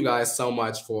 thank you guys so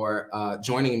much for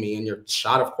joining me in your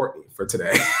shot of Courtney for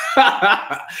today.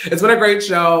 It's been a great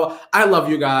show. I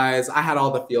love you guys. I had all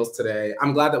the feels today.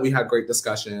 I'm glad that we had great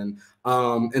discussion.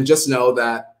 And just know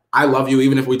that I love you,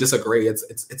 even if we disagree.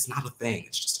 It's not a thing.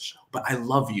 It's just a show. But I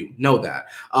love you. Know that.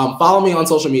 Follow me on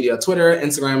social media, Twitter,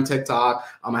 Instagram, TikTok.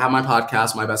 I have my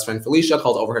podcast, My Best Friend Felicia,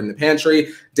 called Over Her in the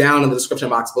Pantry. Down in the description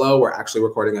box below, we're actually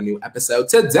recording a new episode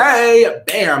today.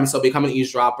 Bam! So become an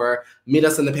eavesdropper. Meet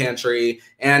us in the pantry.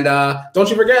 And don't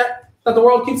you forget that the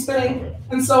world keeps spinning,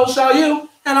 and so shall you.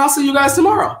 And I'll see you guys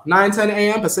tomorrow, 9:10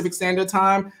 a.m. Pacific Standard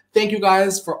Time. Thank you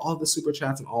guys for all the super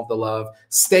chats and all the love.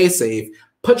 Stay safe.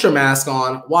 Put your mask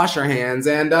on. Wash your hands.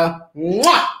 And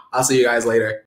I'll see you guys later.